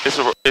 Yep.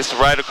 It's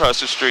right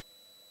across the street.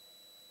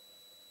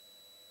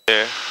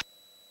 There.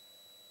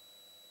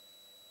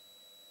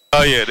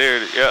 Oh yeah, there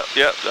it is. Yep,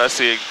 yep. I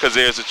see it because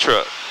there's a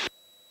truck.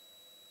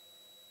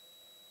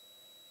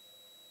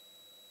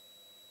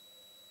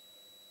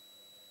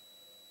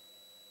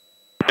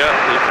 Yep,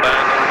 they're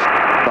flying.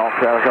 North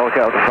traffic,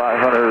 helicopter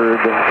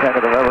 500 Tango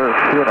November,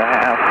 2.5.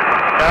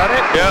 Got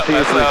it? Yep, See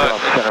if that's we how come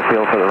up center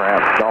field for the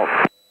ramp.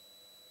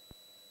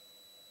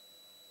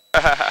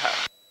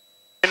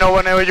 You know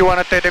whenever you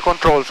wanna take the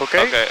controls,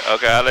 okay? Okay,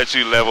 okay. I'll let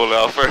you level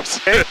out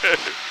first. Okay.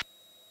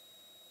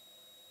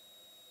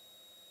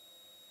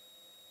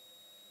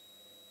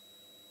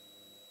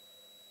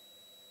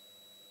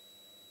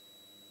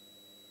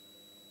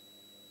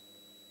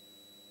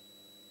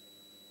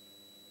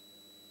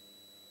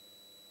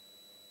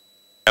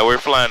 And we're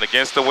flying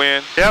against the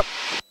wind. Yep.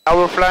 Now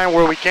we're flying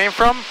where we came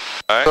from.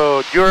 All right.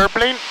 So your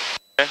airplane.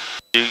 Okay.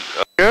 You,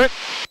 Good.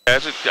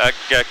 I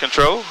got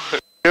control.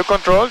 Your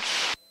controls.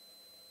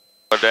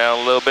 Go down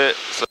a little bit.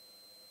 So.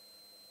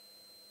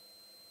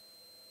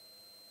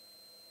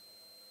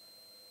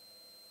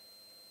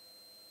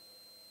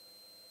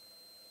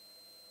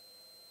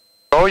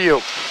 Go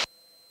you.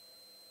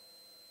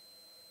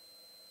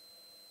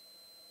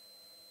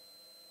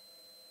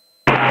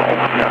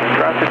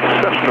 Traffic,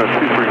 Cessna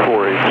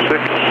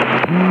 23486.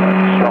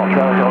 Small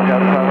traffic,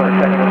 Helicopter 500,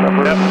 taking the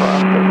number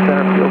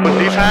center field. Put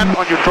this hand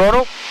on your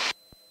throttle.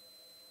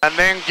 And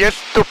then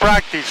just to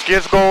practice,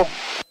 just go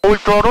full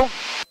throttle.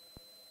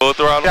 Full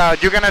throttle? Yeah,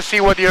 you're gonna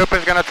see what the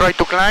airplane's gonna try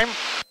to climb.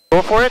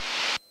 Go for it.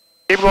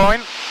 Keep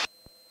going.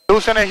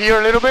 Loosen it here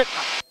a little bit.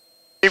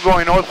 Keep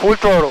going, all full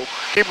throttle.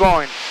 Keep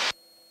going.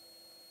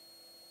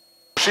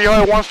 See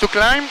how it wants to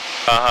climb?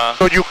 Uh-huh.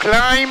 So you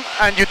climb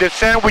and you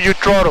descend with your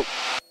throttle.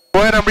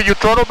 Go ahead and bring your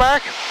throttle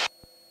back.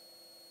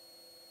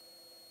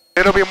 A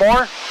little bit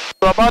more.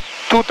 So about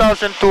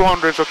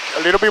 2,200, so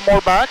a little bit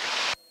more back.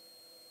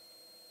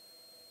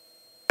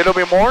 A little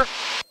bit more.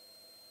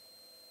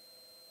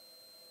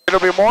 A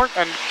little bit more,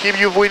 and keep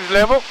your wings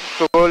level.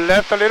 So go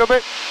left a little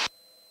bit.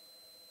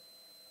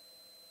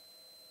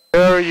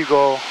 There you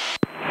go.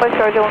 West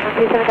Georgia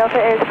 137 Delta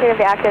is clear of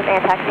the active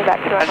and taxiing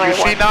back to runway 1. And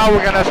you see now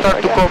we're gonna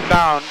start to come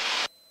down.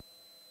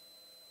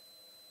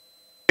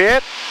 See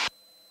it?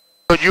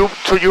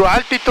 So your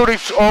altitude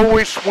is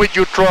always with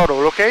your throttle,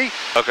 okay?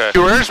 Okay.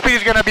 Your airspeed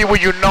is gonna be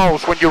with your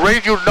nose. When you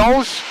raise your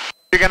nose,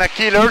 you're gonna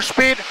kill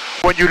airspeed.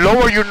 When you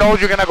lower your nose,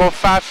 you're gonna go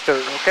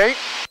faster, okay?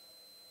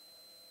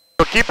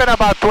 So keep it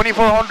about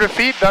 2,400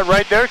 feet, that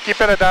right there. Keep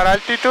it at that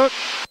altitude.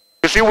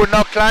 You see we're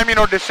not climbing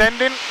or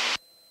descending.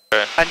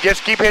 Okay. And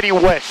just keep heading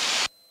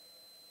west.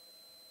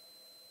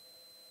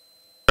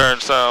 Turn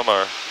some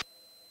or...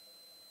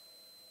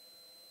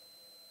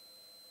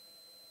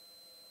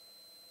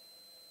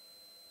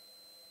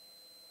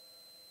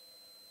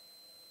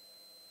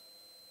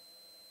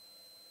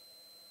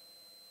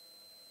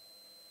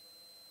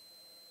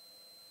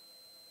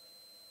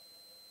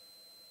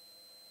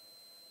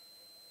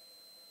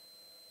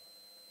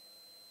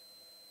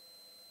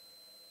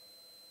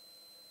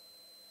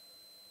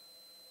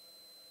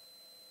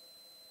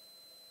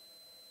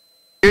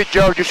 Good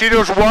job. You see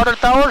those water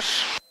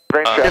towers?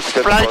 Just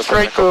fly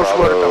straight to those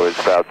water towers.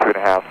 It's about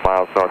 2.5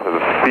 miles north of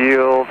the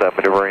field.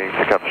 Maneuvering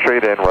to come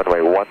straight in,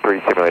 runway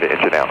 13, simulated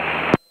engine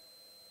out.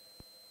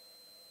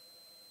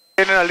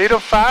 Getting a little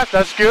fast,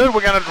 that's good.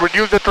 We're going to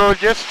reduce the throttle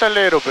just a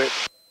little bit.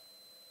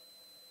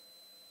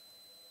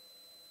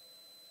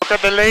 Look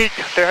at the lake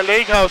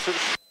houses.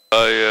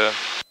 Oh, yeah. I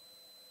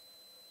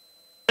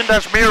think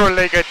that's Mirror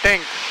Lake, I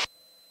think.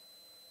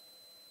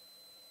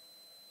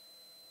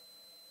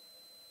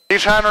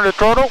 This hand on the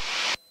throttle.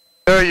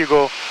 There you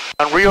go.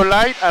 And real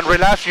light and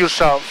relax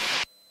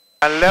yourself.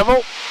 And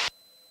level.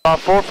 About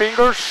 4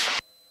 fingers.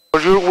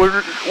 Because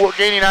we're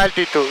gaining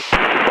altitude.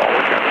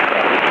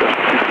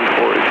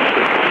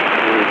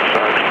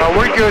 But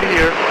we're good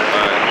here.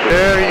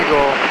 There you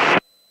go.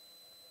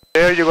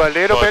 There you go. A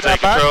little bit take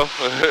back. control.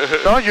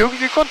 No, you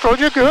control.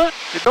 You're good.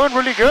 You're doing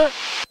really good.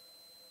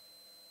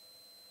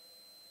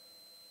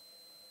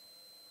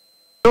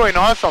 Doing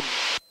awesome.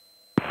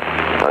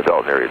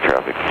 Dalton area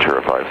traffic,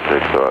 Ventura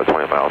 56,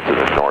 20 miles to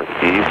the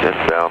northeast,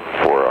 inbound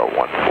for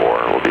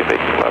 14. We'll be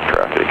making left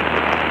traffic,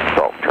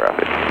 Dalton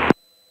traffic.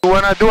 You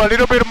want to do a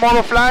little bit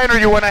more flying or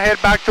you want to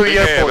head back to the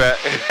airport?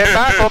 Head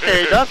back?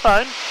 Okay, that's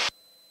fine.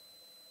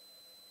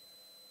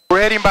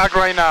 We're heading back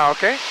right now,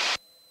 okay?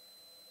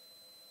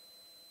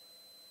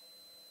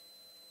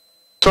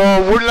 So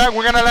we're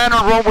going to land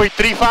on runway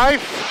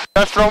 35.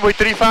 That's runway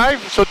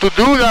 35. So to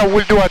do that,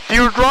 we'll do a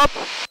teardrop.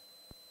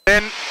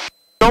 Then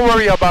don't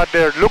worry about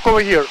there. Look over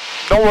here.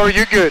 Don't worry,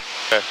 you're good.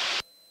 Okay.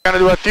 We're going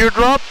to do a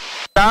teardrop,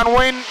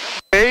 downwind,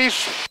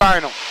 base,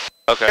 final.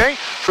 Okay. Okay?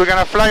 So we're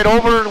going to fly it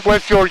over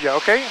West Georgia,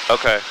 okay?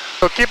 Okay.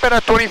 So keep it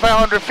at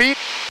 2,500 feet.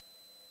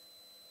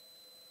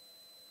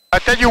 I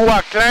tell you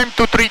what, climb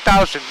to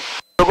 3,000.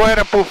 So go ahead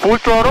and pull full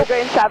throttle.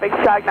 Lagrange traffic,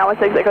 track now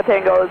 16 Echo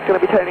Tango is going to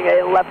be turning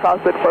a left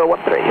crosswind for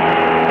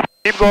 13.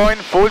 Keep going,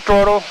 full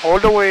throttle, all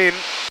the way in.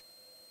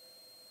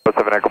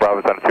 7 Echo Bravo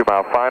is on a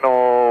 2-mile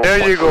final.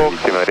 There you go,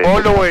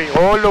 all the way,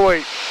 all the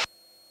way.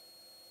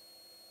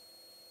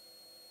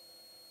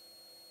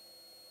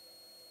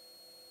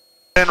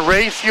 Then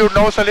raise your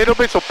nose a little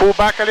bit, so pull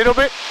back a little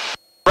bit.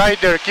 Right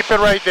there, keep it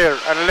right there,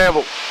 and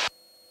level.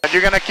 And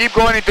you're going to keep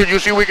going until you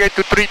see we get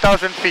to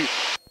 3,000 feet.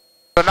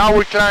 So now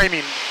we're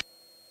climbing.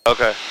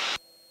 Okay.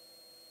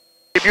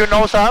 Keep your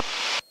nose up.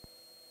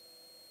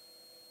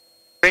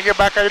 Bring it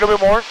back a little bit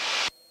more.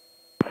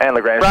 And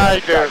Lagrange.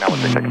 Right there. Now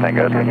 16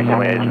 Tango is going to be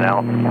simulated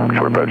now.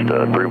 Short approach to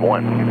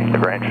 3-1,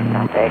 Lagrange.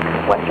 Thanks,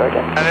 West Georgia.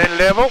 And then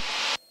level.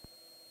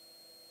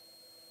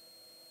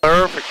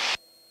 Perfect.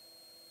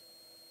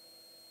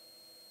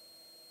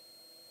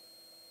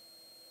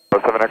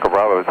 7 Echo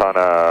Bravo is on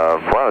a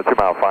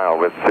 2-mile final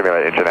with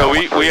simulated engine.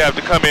 So we have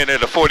to come in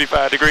at a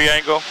 45-degree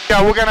angle?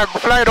 Yeah, we're going to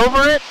fly it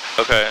over it.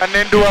 Okay. and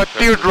then do a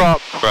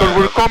teardrop, because Right.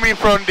 we're coming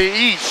from the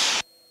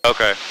east.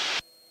 Okay.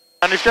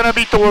 And it's gonna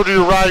be towards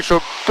your right,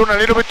 so turn a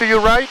little bit to your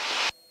right.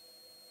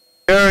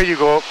 There you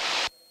go.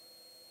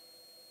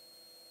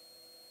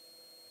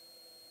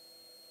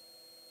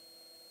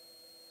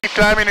 Keep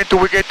climbing until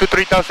we get to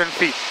 3,000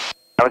 feet.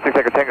 96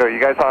 Echo Tango, you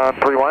guys on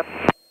 3-1?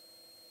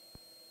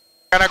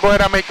 Gonna go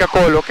ahead and make a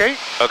call, okay?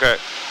 Okay.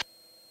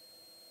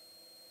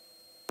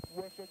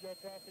 Western Jet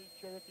traffic,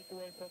 Cherokee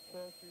 28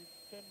 Foxtrot is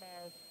 10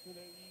 miles to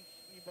the east,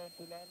 inbound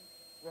to land,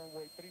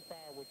 runway 35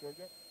 with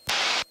Georgia.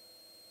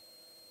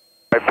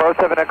 Right, Pro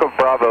 7 Echo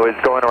Bravo is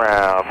going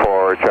around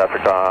for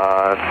traffic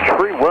on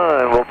tree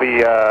 1. We'll be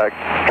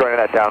joining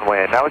that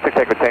downwind. 96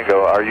 Echo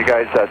Tango, are you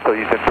guys still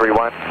using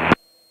 3-1?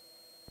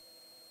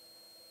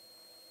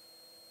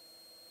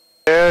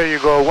 There you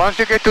go. Once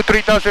you get to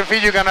 3,000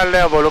 feet, you're gonna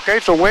level, okay?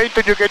 So wait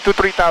till you get to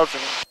 3,000.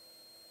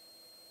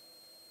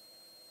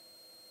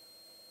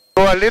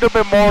 Go a little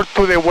bit more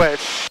to the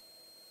west.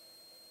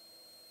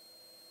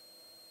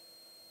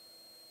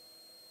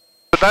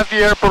 So that's the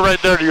airport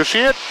right there. Do you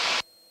see it?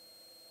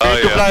 You Oh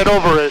need to fly yeah. it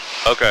over it.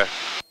 Okay.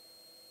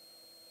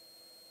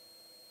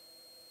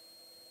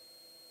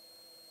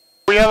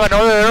 We have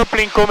another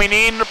airplane coming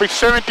in,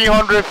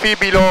 1,700 feet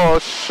below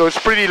us, so it's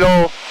pretty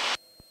low.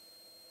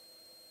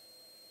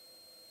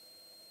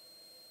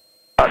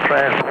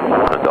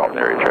 Dalton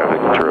area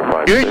traffic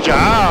 05. Good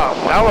job.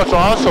 That was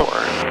awesome.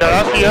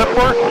 Yeah, that's the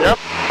airport. Yep.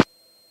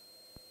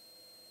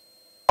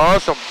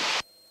 Awesome.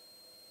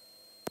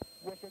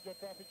 Western Jet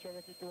traffic,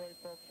 Cherokee 28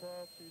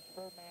 Foxtrot is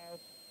 4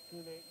 miles to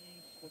the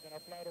east. We're going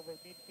to fly over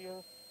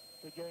midfield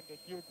to join the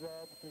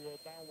teardrop to the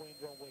downwind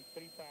runway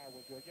 35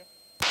 with Georgia.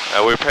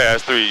 And we're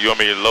past 3. You want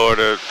me to lower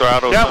the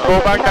throttle? Yeah, go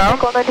back down.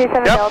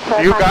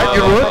 Yep, you got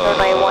your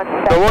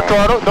route. Double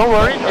throttle, don't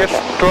worry, just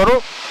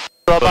throttle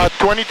to about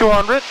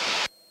 2,200.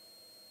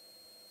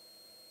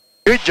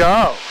 Good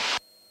job.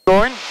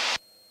 Going.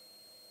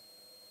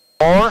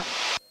 More.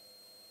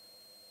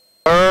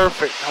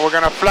 Perfect. We're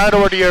gonna fly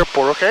over the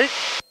airport, okay?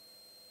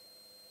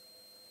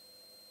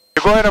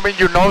 You go ahead and bring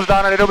your nose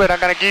down a little bit. I'm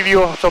gonna give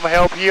you some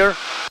help here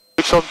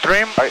with some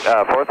trim.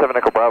 Alright, 47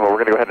 Echo Bravo,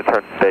 we're going to go ahead and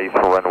turn base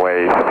for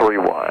runway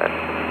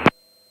 31.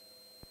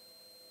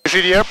 You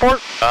see the airport?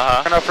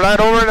 Uh-huh. Gonna fly it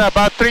over at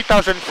about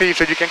 3,000 feet,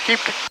 so you can keep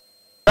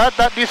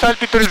this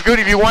altitude is good.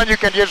 If you want, you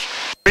can just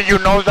bring your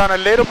nose down a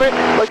little bit.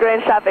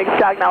 Lagrange traffic,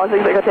 Jack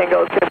 96 Echo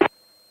Tango is going to be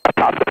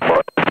top of the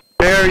floor.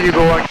 There you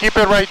go, and keep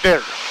it right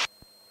there.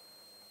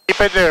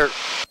 Keep it there.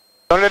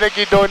 Don't let it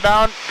keep going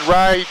down.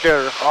 Right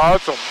there.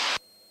 Awesome.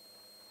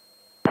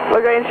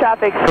 Lagrange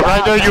traffic, So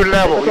right there you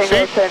level, Echo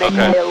Tango see? turning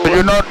Okay. tail So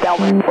you're not-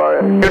 downwind for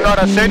You're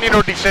not ascending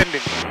or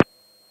descending.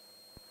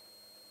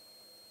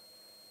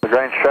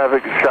 Lagrange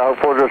traffic, Chicago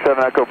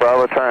 407 Echo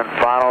Bravo, turn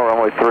final,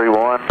 runway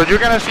 31. So you're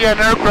gonna see an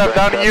aircraft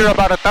down here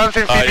about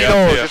 1,000 feet yeah,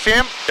 below. yeah. You see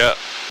him? Yeah.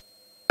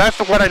 That's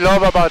what I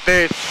love about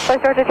this.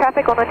 West Georgia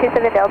traffic,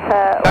 1027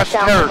 Delta, That's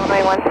down her.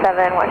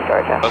 1917 West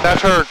Georgia. Okay.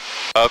 That's her.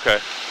 Okay.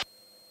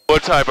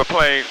 What type of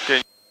plane can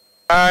you...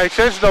 It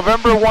says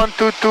November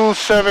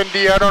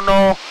 12270. I don't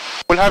know.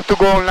 We'll have to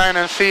go online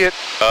and see it.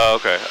 Oh,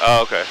 okay.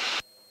 Oh, okay.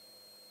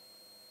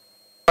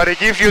 But it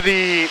gives you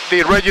the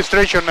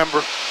registration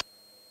number.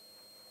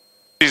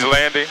 She's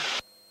landing?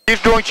 She's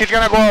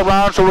gonna go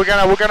around, so we're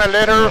gonna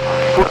let her.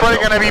 We're probably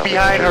gonna be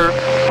behind her.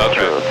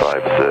 Okay.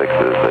 056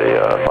 is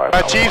a 5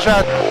 But she's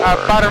at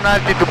pattern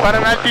altitude.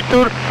 Pattern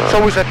altitude,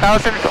 so it's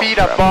 1,000 feet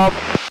above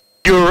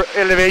your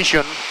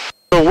elevation.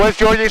 So West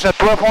Georgia is at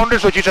 1,200,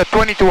 so she's at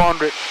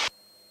 2,200.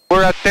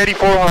 We're at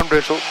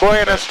 3,400, so go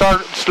ahead and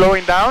start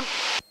slowing down.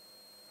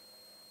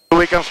 So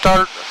we can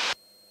start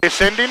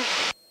descending.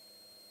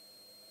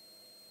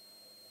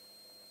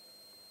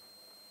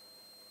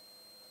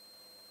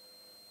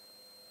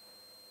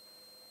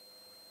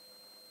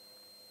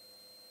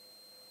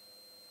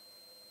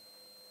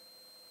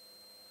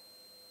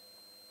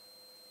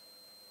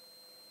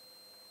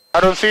 I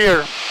don't see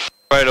her.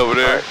 Right over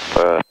there.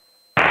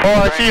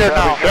 Oh, I see her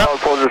now. Yep. Chicago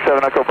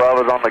 407 Echo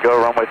Bravo is on the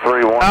go, runway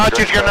 31. Now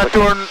she's gonna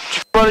turn.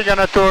 She's probably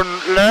gonna turn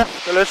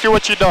left. Let's see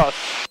what she does.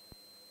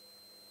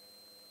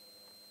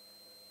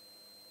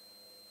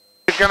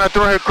 She's gonna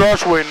turn her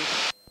crosswind.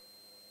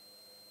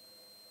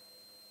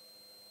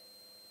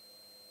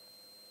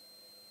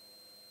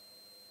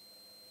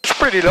 It's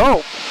pretty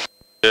low.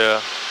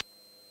 Yeah.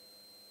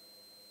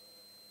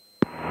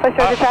 West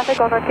Georgia traffic,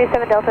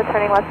 1027 Delta,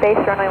 turning left base,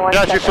 runway 17.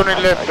 Yeah, she's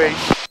turning left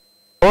base.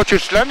 Oh,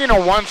 she's landing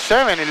on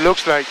 17. It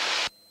looks like.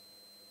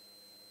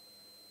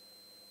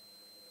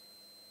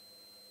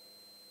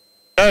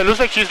 Yeah, it looks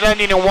like she's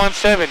landing on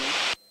 17.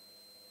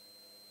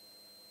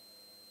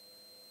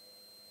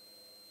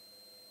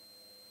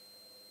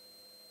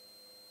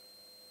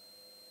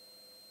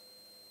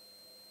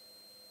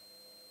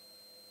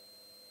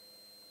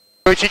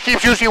 So if she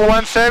keeps using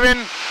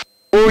 17,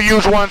 we'll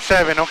use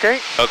 17, okay?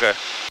 Okay.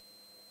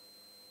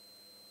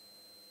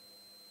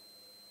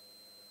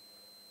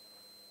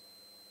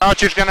 Now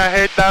she's gonna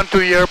head down to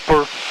the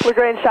airport.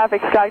 Lagrange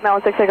traffic, Jack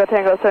 96 Echo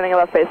Tango is turning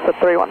left base to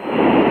 31.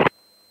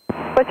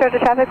 West What's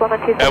Georgia traffic?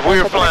 112. If we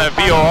were flying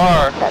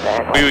VOR,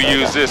 we would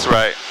use this,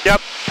 right?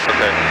 Yep.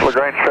 Okay.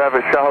 LaGrange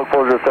traffic, Shahog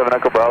 407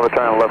 Echo Bravo,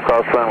 turning left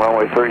crosswind,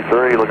 runway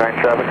 33,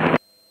 LaGrange traffic.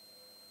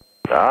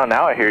 Ah,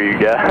 now I hear you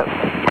guys.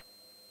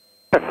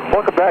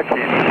 Welcome back, Keith.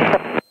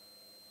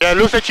 Yeah, it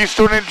looks like she's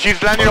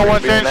landing on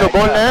 110, so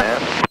go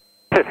left.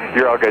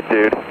 You're all good,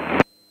 dude.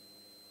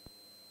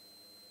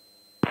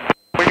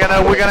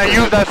 We're gonna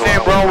use that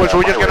same runway, so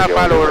we're just gonna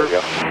follow her.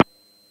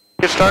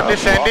 You start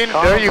descending,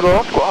 there you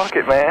go. Squawk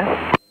it,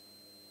 man.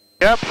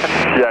 Yep.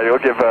 Yeah, you'll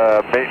give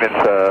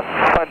maintenance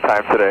fun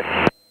time today.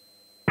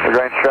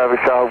 LaGrange traffic,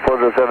 Shahog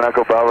 407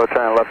 Echo Bravo,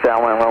 turning left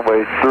downwind,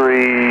 runway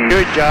 3.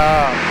 Good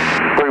job.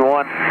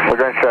 31,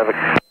 LaGrange traffic.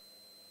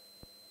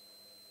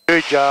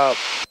 Good job.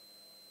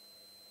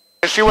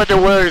 Let's see what the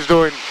weather is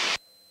doing.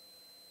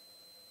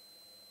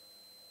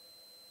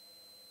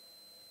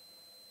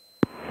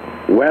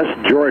 West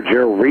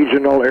Georgia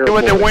Regional Airport. See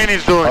what the wind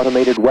is doing.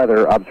 Automated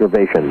weather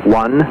observation.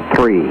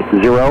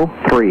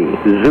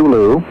 1303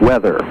 Zulu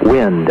weather.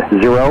 Wind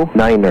 090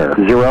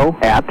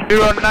 at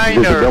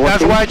 090.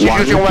 That's why she's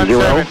using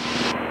 17.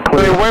 So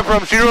it went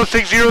from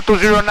 060 to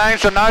 09,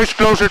 so now it's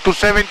closer to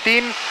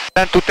 17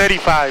 than to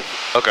 35.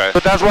 Okay. So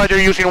that's why they're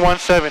using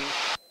 17.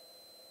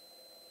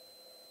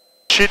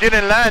 She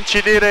didn't land,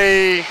 she did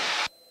a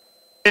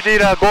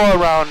go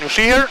around. You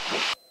see her?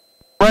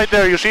 Right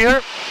there, you see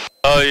her?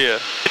 Oh, yeah.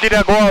 She did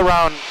a go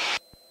around.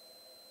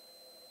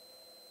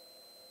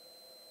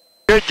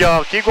 Good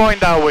job, keep going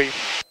that way.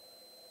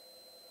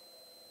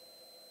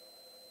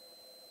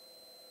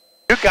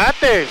 You got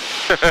this.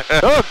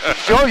 Look,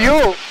 show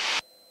you.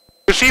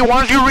 You see,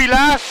 once you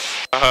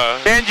relax,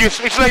 then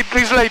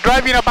it's like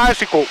driving a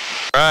bicycle.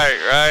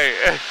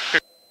 Right.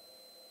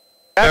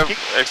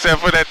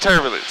 Except for that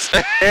turbulence.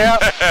 Yeah,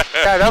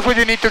 that's what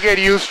you need to get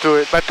used to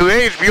it. But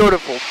today is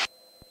beautiful.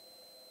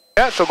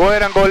 Yeah, so go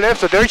ahead and go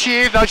left. So there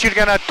she is. Now she's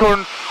gonna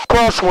turn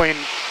crosswind.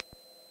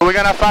 We're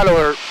gonna follow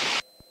her.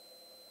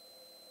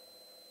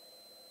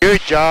 Good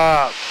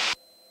job.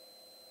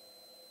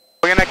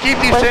 We're gonna keep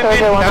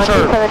descending. That's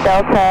her.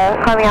 Delta,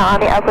 coming out on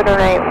the upper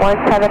runway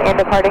 17 and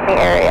departing the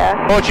area.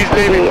 Oh, she's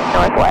leaving.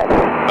 Northwest.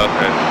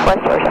 Okay.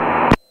 West Georgia.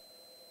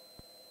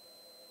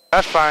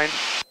 That's fine.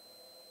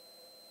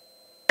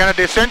 We're gonna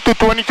descend to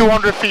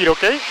 2,200 feet,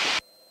 okay?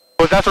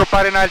 Because that's our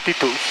parent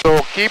altitude.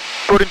 So keep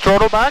putting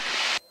throttle back.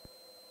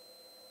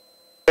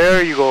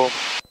 There you go.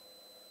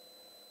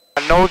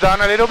 And nose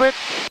down a little bit.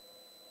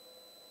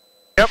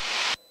 Yep.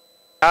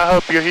 I'll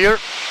help you here.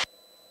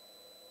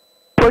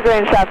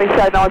 LaGrange traffic,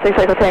 side now 6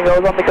 Echo Tango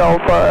is on the go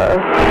for...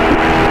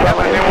 Yeah,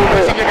 and then we're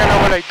basically gonna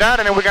go like that,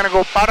 and then we're gonna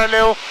go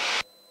parallel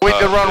with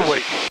the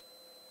runway.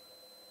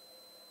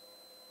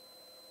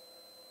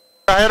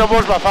 Ahead of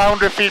us, about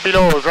 500 feet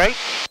below us, right?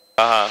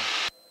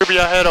 Should be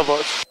ahead of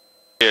us.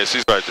 Yeah,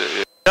 she's right there.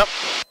 Yeah. Yep,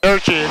 there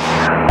she is.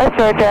 West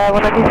Georgia,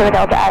 127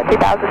 Delta at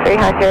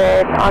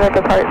 2,300 on the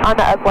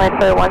upwind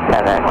for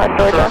 17 West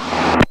Georgia.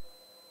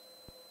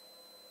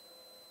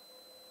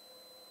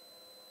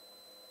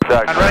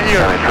 And right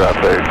here,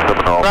 traffic, 12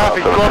 o'clock,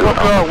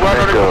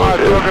 100 miles,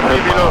 200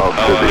 feet below.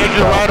 Take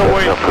you right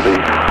away.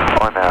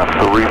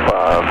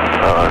 1935,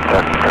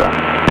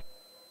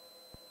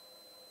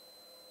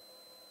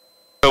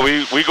 So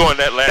we going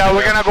that landing. Yeah,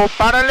 we're gonna go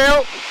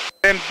parallel,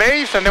 then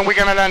base, and then we're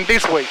gonna land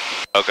this way.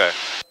 Okay.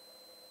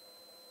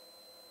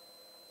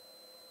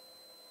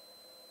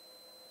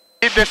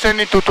 Keep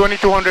descending to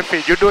 2,200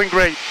 feet. You're doing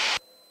great.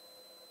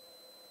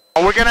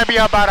 And we're gonna be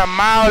about a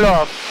mile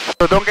off,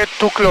 so don't get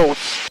too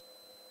close.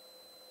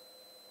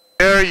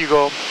 There you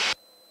go.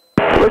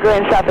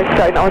 LaGrange traffic,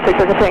 side now 6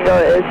 Echo Tango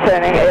is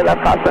turning a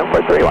left crosswind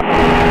for 31.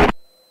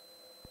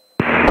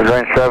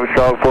 LaGrange traffic,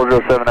 Shahog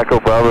 407 Echo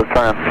Bravo,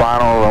 turning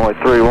final, runway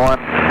 31.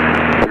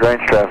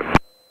 LaGrange traffic.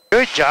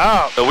 Good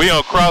job. So we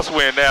on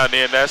crosswind now,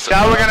 then that's...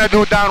 Now we're gonna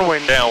do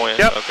downwind. Downwind,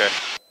 Yep. okay.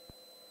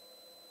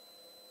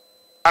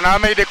 And I'll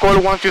make the call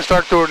once you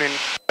start turning.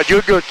 But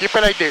you're good, keep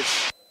it like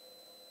this.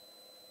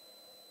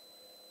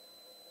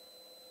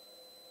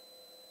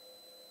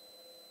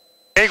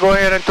 Okay, go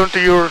ahead and turn to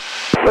your...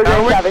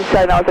 LaGrange traffic,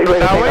 side now 6 Echo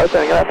Tango is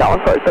turning a left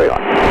downwind for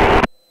 31.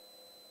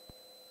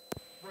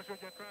 West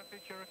Georgia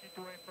traffic, Cherokee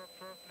 2A from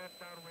first, left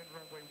downwind,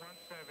 runway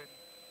 17,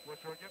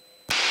 West Georgia.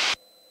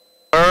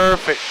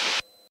 Perfect.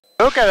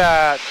 Look at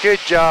that. Good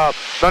job.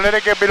 Don't let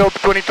it get below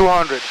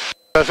 2,200.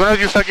 As soon as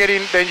you start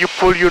getting, then you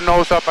pull your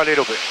nose up a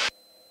little bit.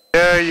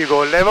 There you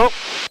go. Level.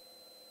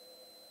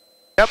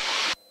 Yep.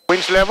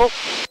 Wings level.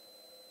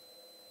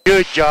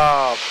 Good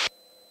job.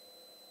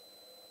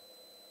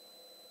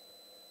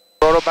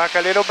 Throttle back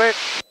a little bit.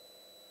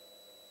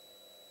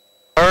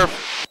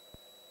 Perfect.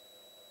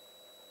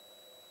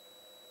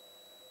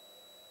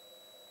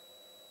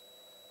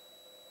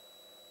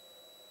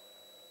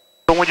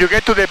 So when you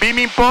get to the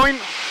beaming point,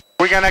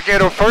 we're gonna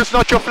get our first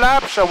notch of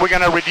flaps and we're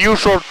gonna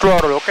reduce our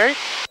throttle, okay?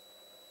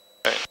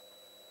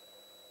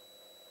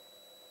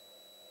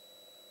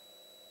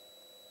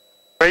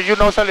 Raise your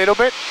nose a little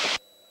bit.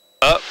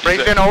 Up.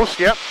 Raise the nose,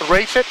 yep.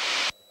 Raise it.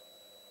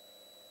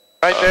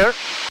 Right there.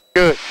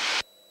 Good.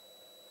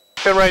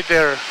 Right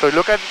there. So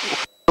look at,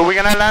 so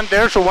we're gonna land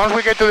there. So once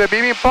we get to the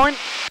beaming point,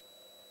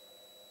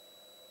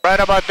 right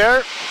about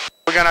there,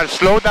 we're gonna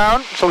slow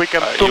down so we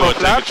can do a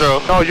flaps.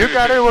 No, you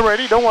got it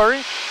already. Don't worry.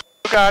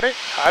 You got it.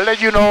 I'll let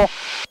you know.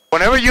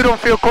 Whenever you don't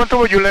feel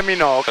comfortable, you let me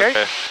know, okay?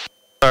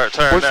 Turn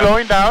We're now.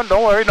 slowing down.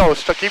 Don't worry. No,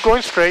 keep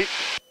going straight.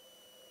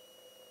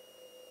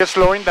 Just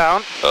slowing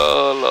down.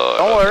 Oh, Lord.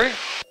 Don't worry.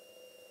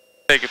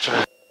 Take a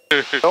try.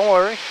 Don't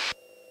worry.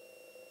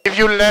 Give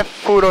your left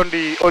foot on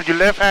the, or your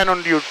left hand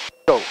on your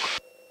choke.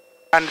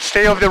 And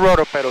stay off the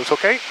rotor pedals,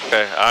 okay?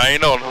 Okay, I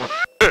ain't on them.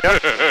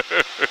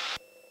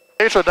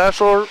 Okay, so that's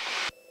all.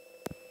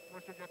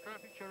 Western Jet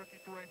traffic, Cherokee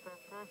 28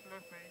 Foxtrot,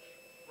 left base,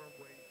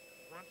 runway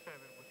 17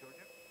 with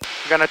Georgia.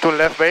 We're gonna turn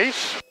left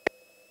base.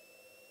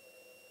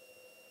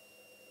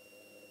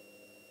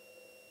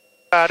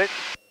 Got it.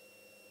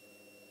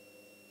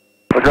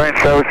 LaGrange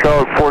traffic,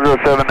 Charlotte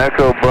 407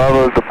 Echo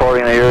Bravo is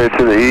departing the area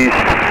to the east.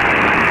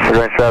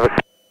 LaGrange traffic.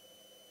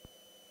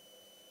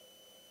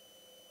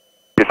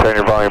 You turn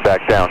your volume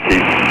back down,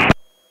 Chief.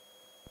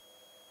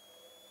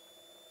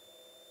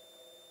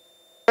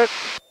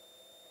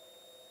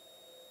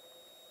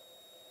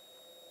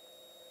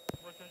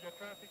 Western Jet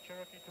traffic,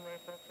 Cherokee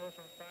 28 Foxtrot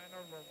on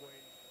final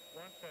runway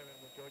 17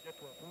 with Georgia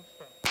to a full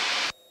stop.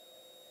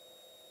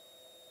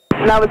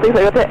 Now with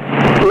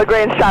 66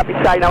 LaGrange traffic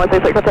side, now with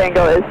 66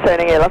 Tango is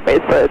turning a left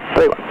base for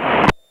 31.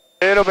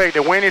 A little bit.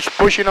 The wind is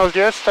pushing us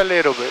just a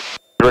little bit.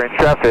 LaGrange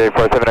traffic,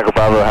 47 Echo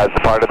Bravo has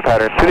departed the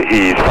pattern to the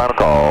east. Final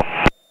call.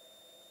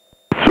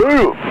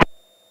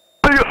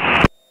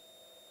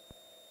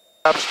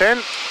 Flaps 10.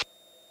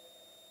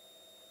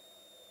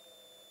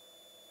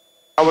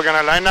 Now we're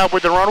gonna line up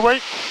with the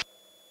runway.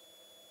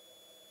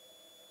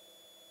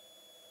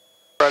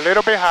 We're a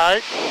little bit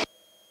high.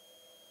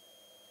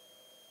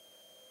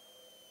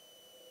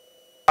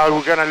 Now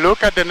we're gonna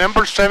look at the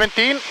number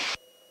 17.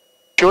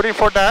 Shooting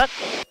for that.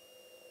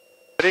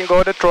 Letting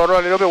go the throttle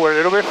a little bit. We're a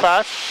little bit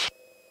fast.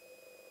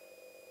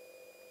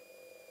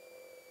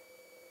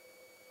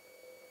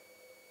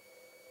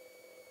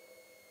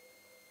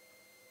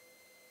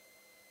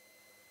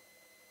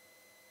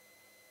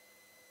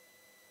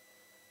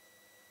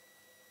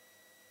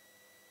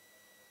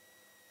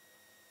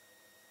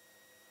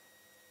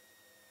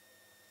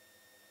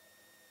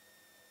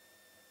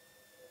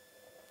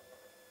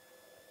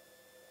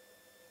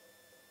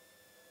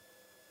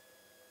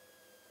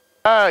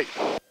 Hi.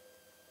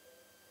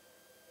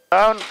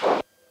 Down.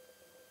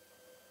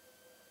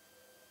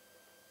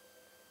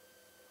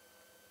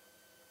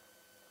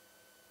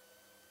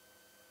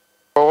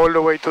 All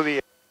the way to the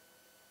end.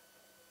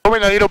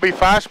 Moving a little bit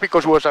fast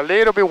because it was a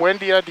little bit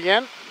windy at the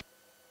end.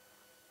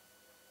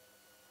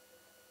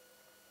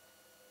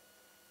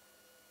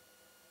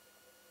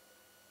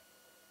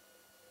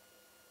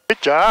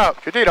 Good job.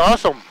 You did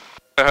awesome.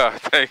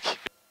 Thank you.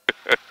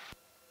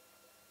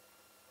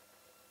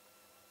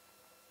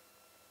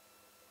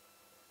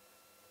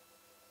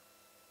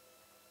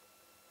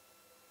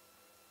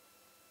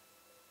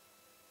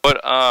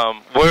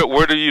 But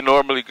where do you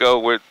normally go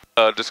with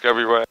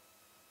Discovery Ride?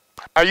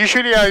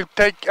 Usually I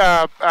take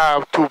to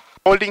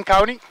Paulding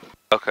County.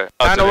 Okay.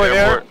 Land To the over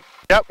there. airport?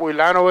 Yep, we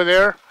land over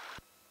there.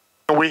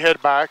 And we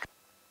head back.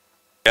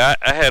 Yeah,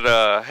 I had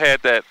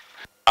had that.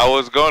 I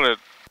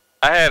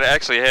had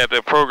actually had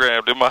that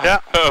programmed in my phone.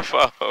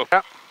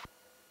 Yeah.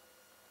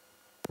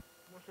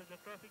 Western Jet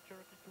traffic,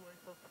 Cherokee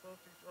 28 Foxtrot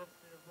is off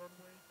the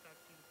runway,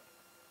 taxi back.